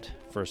checkout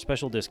for a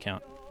special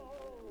discount.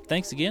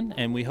 Thanks again,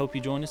 and we hope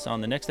you join us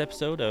on the next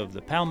episode of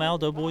the Pall Mall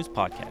Doughboys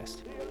podcast.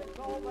 It's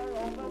over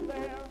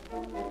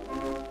there.